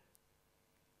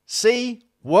 C,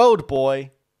 World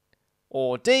Boy,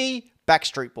 or D,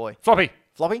 Backstreet Boy? Floppy.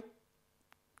 Floppy?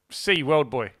 C. World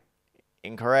Boy.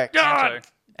 Incorrect. God!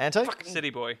 Anto. Anto? City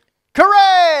Boy.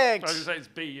 Correct! I was going to say it's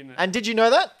B, isn't it? And did you know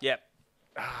that? Yep.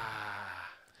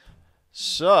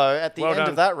 So, at the Well end done.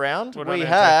 of that round, Well done, we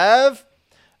Anto. have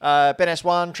Ben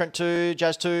S1, Trent 2,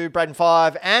 Jazz 2, Braden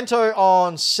 5, Anto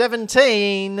on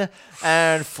 17,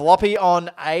 and Floppy on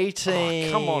 18.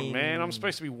 Oh, come on, man. I'm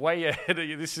supposed to be way ahead of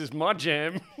you. This is my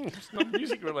jam. It's not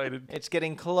music related. It's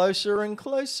getting closer and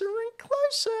closer and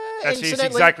closer. Actually, it's Incidentally,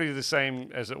 exactly the same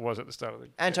as it was at the start of the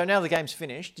Anto, now the game's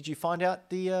finished. Did you find out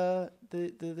the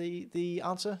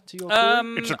answer to your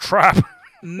query? It's a trap.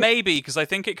 Maybe, because I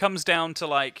think it comes down to,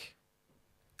 like,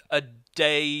 a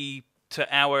day to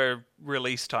hour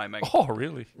release timing. Oh,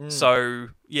 really? So,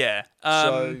 yeah.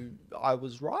 So, I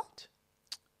was right?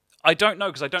 I don't know,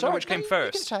 because I don't know Sorry, which came You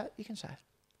can first. say it. You can say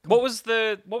it. What was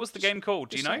the game called?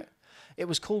 Do you Just say know? it. It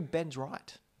was called Ben's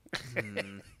Right.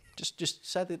 Just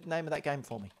say the name of that game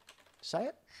for me. Say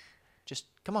it. Just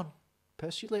come on,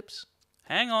 purse your lips.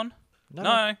 Hang on. No,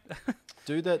 No.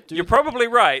 Do the. Do You're probably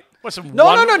right. What's some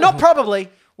no, not probably.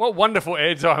 What wonderful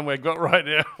airtime we've got right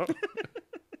now.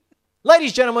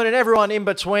 Ladies, gentlemen, and everyone in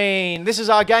between, this is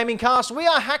our gaming cast. We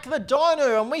are Hack the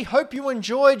Dino, and we hope you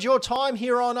enjoyed your time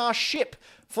here on our ship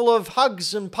full of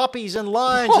hugs and puppies and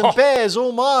lions and bears.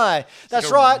 Oh my! That's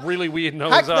Like a right. really weird Hack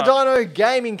Noah's the Ark. Dino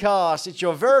Gaming Cast. It's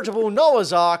your veritable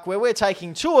Noah's Ark where we're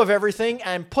taking two of everything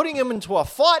and putting them into a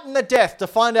fight in the death to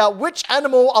find out which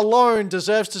animal alone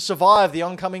deserves to survive the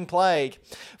oncoming plague.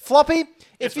 Floppy,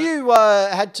 if you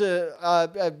had to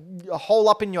hole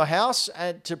up in your house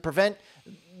to prevent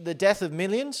the death of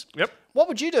millions, Yep. what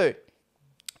would you do?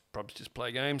 Probably just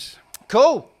play games.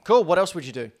 Cool. What else would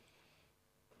you do?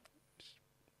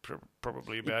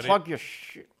 Probably about Plug it. your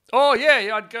shit. Oh,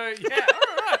 yeah, I'd go, yeah,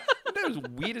 all right. That was the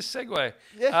weirdest segue.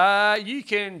 Yeah. You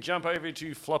can jump over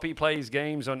to Floppy Plays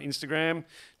Games on Instagram.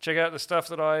 Check out the stuff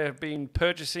that I have been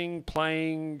purchasing,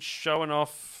 playing, showing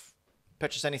off.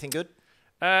 Purchase anything good?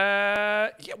 Yeah,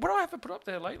 what do I have to put up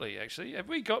there lately, actually? Have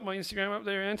we got my Instagram up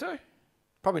there, Anto?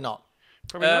 Probably not.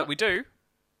 Probably not. We do.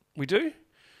 We do?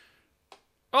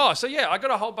 Oh, so yeah, I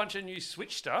got a whole bunch of new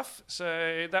Switch stuff.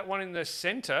 So that one in the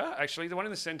center, actually, the one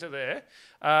in the center there,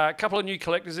 a couple of new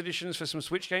collector's editions for some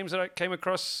Switch games that I came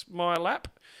across my lap,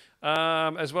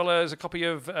 as well as a copy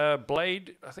of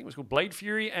Blade, I think it was called Blade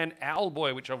Fury, and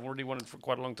Owlboy, which I've already wanted for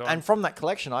quite a long time. And from that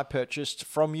collection, I purchased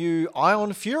from you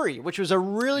Ion Fury, which was a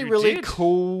really, You really did?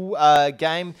 cool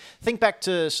game. Think back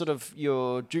to sort of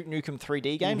your Duke Nukem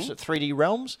 3D games, 3D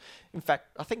Realms. In fact,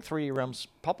 I think 3D Realms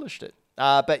published it.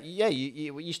 But yeah, it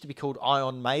used to be called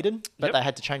Ion Maiden, but Yep. they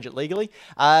had to change it legally.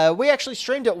 We actually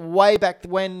streamed it way back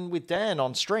when with Dan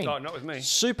on stream. No, not with me.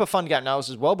 Super fun game. No, it was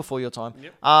as well before your time.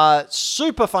 Yep.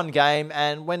 Super fun game,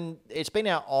 and when it's been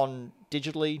out on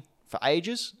digitally for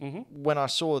ages, Mm-hmm. when I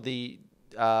saw the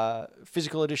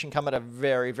physical edition come at a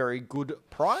very, very good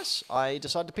price, I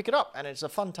decided to pick it up, and it's a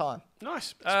fun time,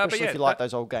 Nice. especially But yeah, if you like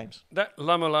those old games. that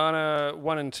La Mulana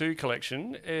 1 and 2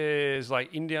 collection is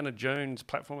like Indiana Jones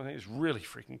platform. I think it's really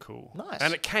freaking cool. Nice.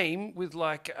 And it came with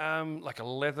like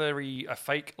a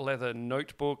fake leather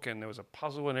notebook, and there was a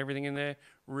puzzle and everything in there.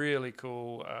 Really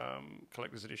cool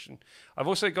collector's edition. I've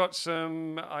also got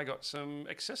some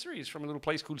accessories from a little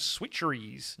place called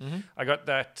Switcheries. I got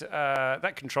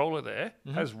that controller there.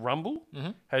 Has rumble,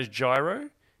 has gyro,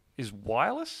 is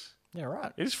wireless. Yeah,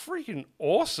 right. It is freaking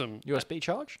awesome. USB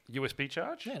charge? USB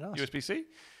charge, Yeah, nice. USB-C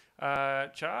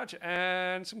charge,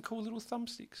 and some cool little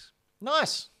thumbsticks.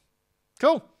 Nice.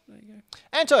 Cool. There you go.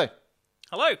 Anto,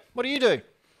 Hello. what do you do?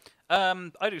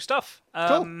 I do stuff.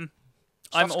 Cool.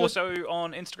 I'm Stuff's good. also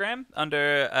on Instagram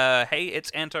under Hey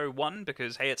It's Anto1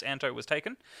 because Hey It's Anto was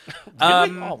taken.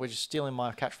 Oh, we're just stealing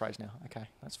my catchphrase now. Okay,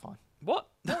 that's fine. What?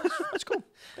 That's cool.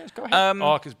 Let's go ahead.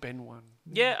 Oh, because Ben won.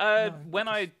 Yeah, when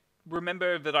I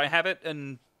remember that I have it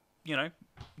and,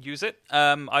 use it,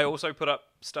 I also put up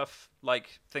stuff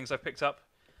like things I've picked up.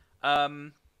 I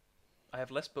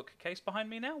have less bookcase behind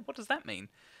me now. What does that mean?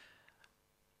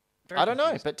 Very I don't know,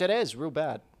 confused. but Dead Air's real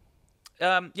bad.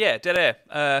 Yeah, Dead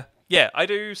Air. Yeah, I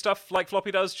do stuff like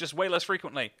Floppy does, just way less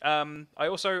frequently. I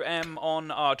also am on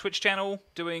our Twitch channel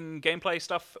doing gameplay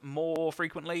stuff more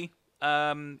frequently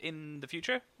in the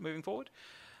future, moving forward.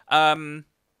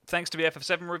 Thanks to the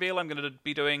FF7 reveal, I'm going to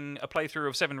be doing a playthrough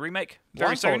of 7 Remake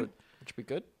very soon, Blindfolded, which would be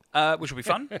good. which will be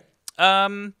fun.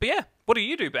 But yeah, what do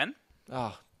you do, Ben?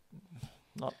 Oh,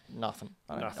 nothing.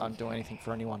 I don't do anything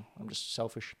for anyone. I'm just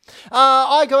selfish.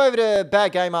 I go over to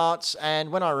Bad Game Arts,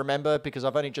 and when I remember, because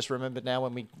I've only just remembered now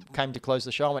when we came to close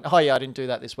the show, I went, oh yeah, I didn't do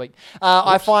that this week.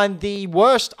 I find the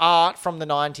worst art from the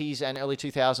 90s and early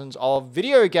 2000s of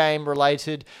video game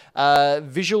related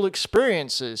visual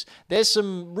experiences. There's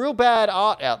some real bad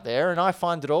art out there, and I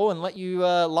find it all and let you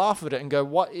laugh at it and go,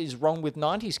 what is wrong with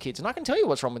 90s kids? And I can tell you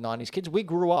what's wrong with 90s kids. We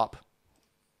grew up.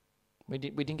 We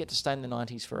didn't get to stay in the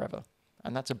 90s forever.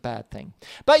 And that's a bad thing.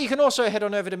 But you can also head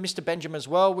on over to Mr. Benjamin as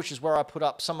well, which is where I put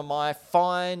up some of my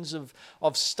finds of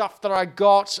stuff that I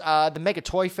got. The Mega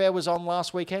Toy Fair was on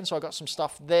last weekend, so I got some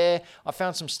stuff there. I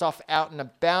found some stuff out and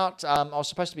about. I was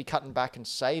supposed to be cutting back and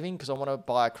saving because I want to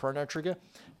buy a Chrono Trigger.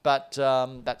 But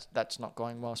that's not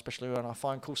going well, especially when I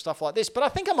find cool stuff like this. But I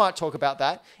think I might talk about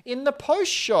that in the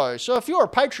post-show. So if you're a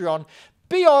Patreon,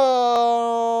 be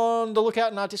on the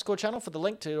lookout in our Discord channel for the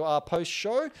link to our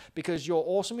post-show because you're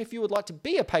awesome. If you would like to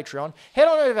be a Patreon, head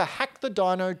on over to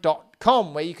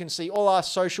hackthedino.com where you can see all our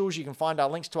socials. You can find our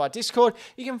links to our Discord.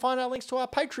 You can find our links to our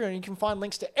Patreon. You can find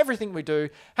links to everything we do.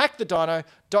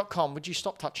 Hackthedino.com. Would you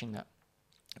stop touching that?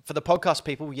 For the podcast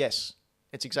people, yes,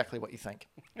 it's exactly what you think.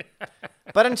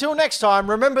 But until next time,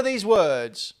 remember these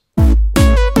words.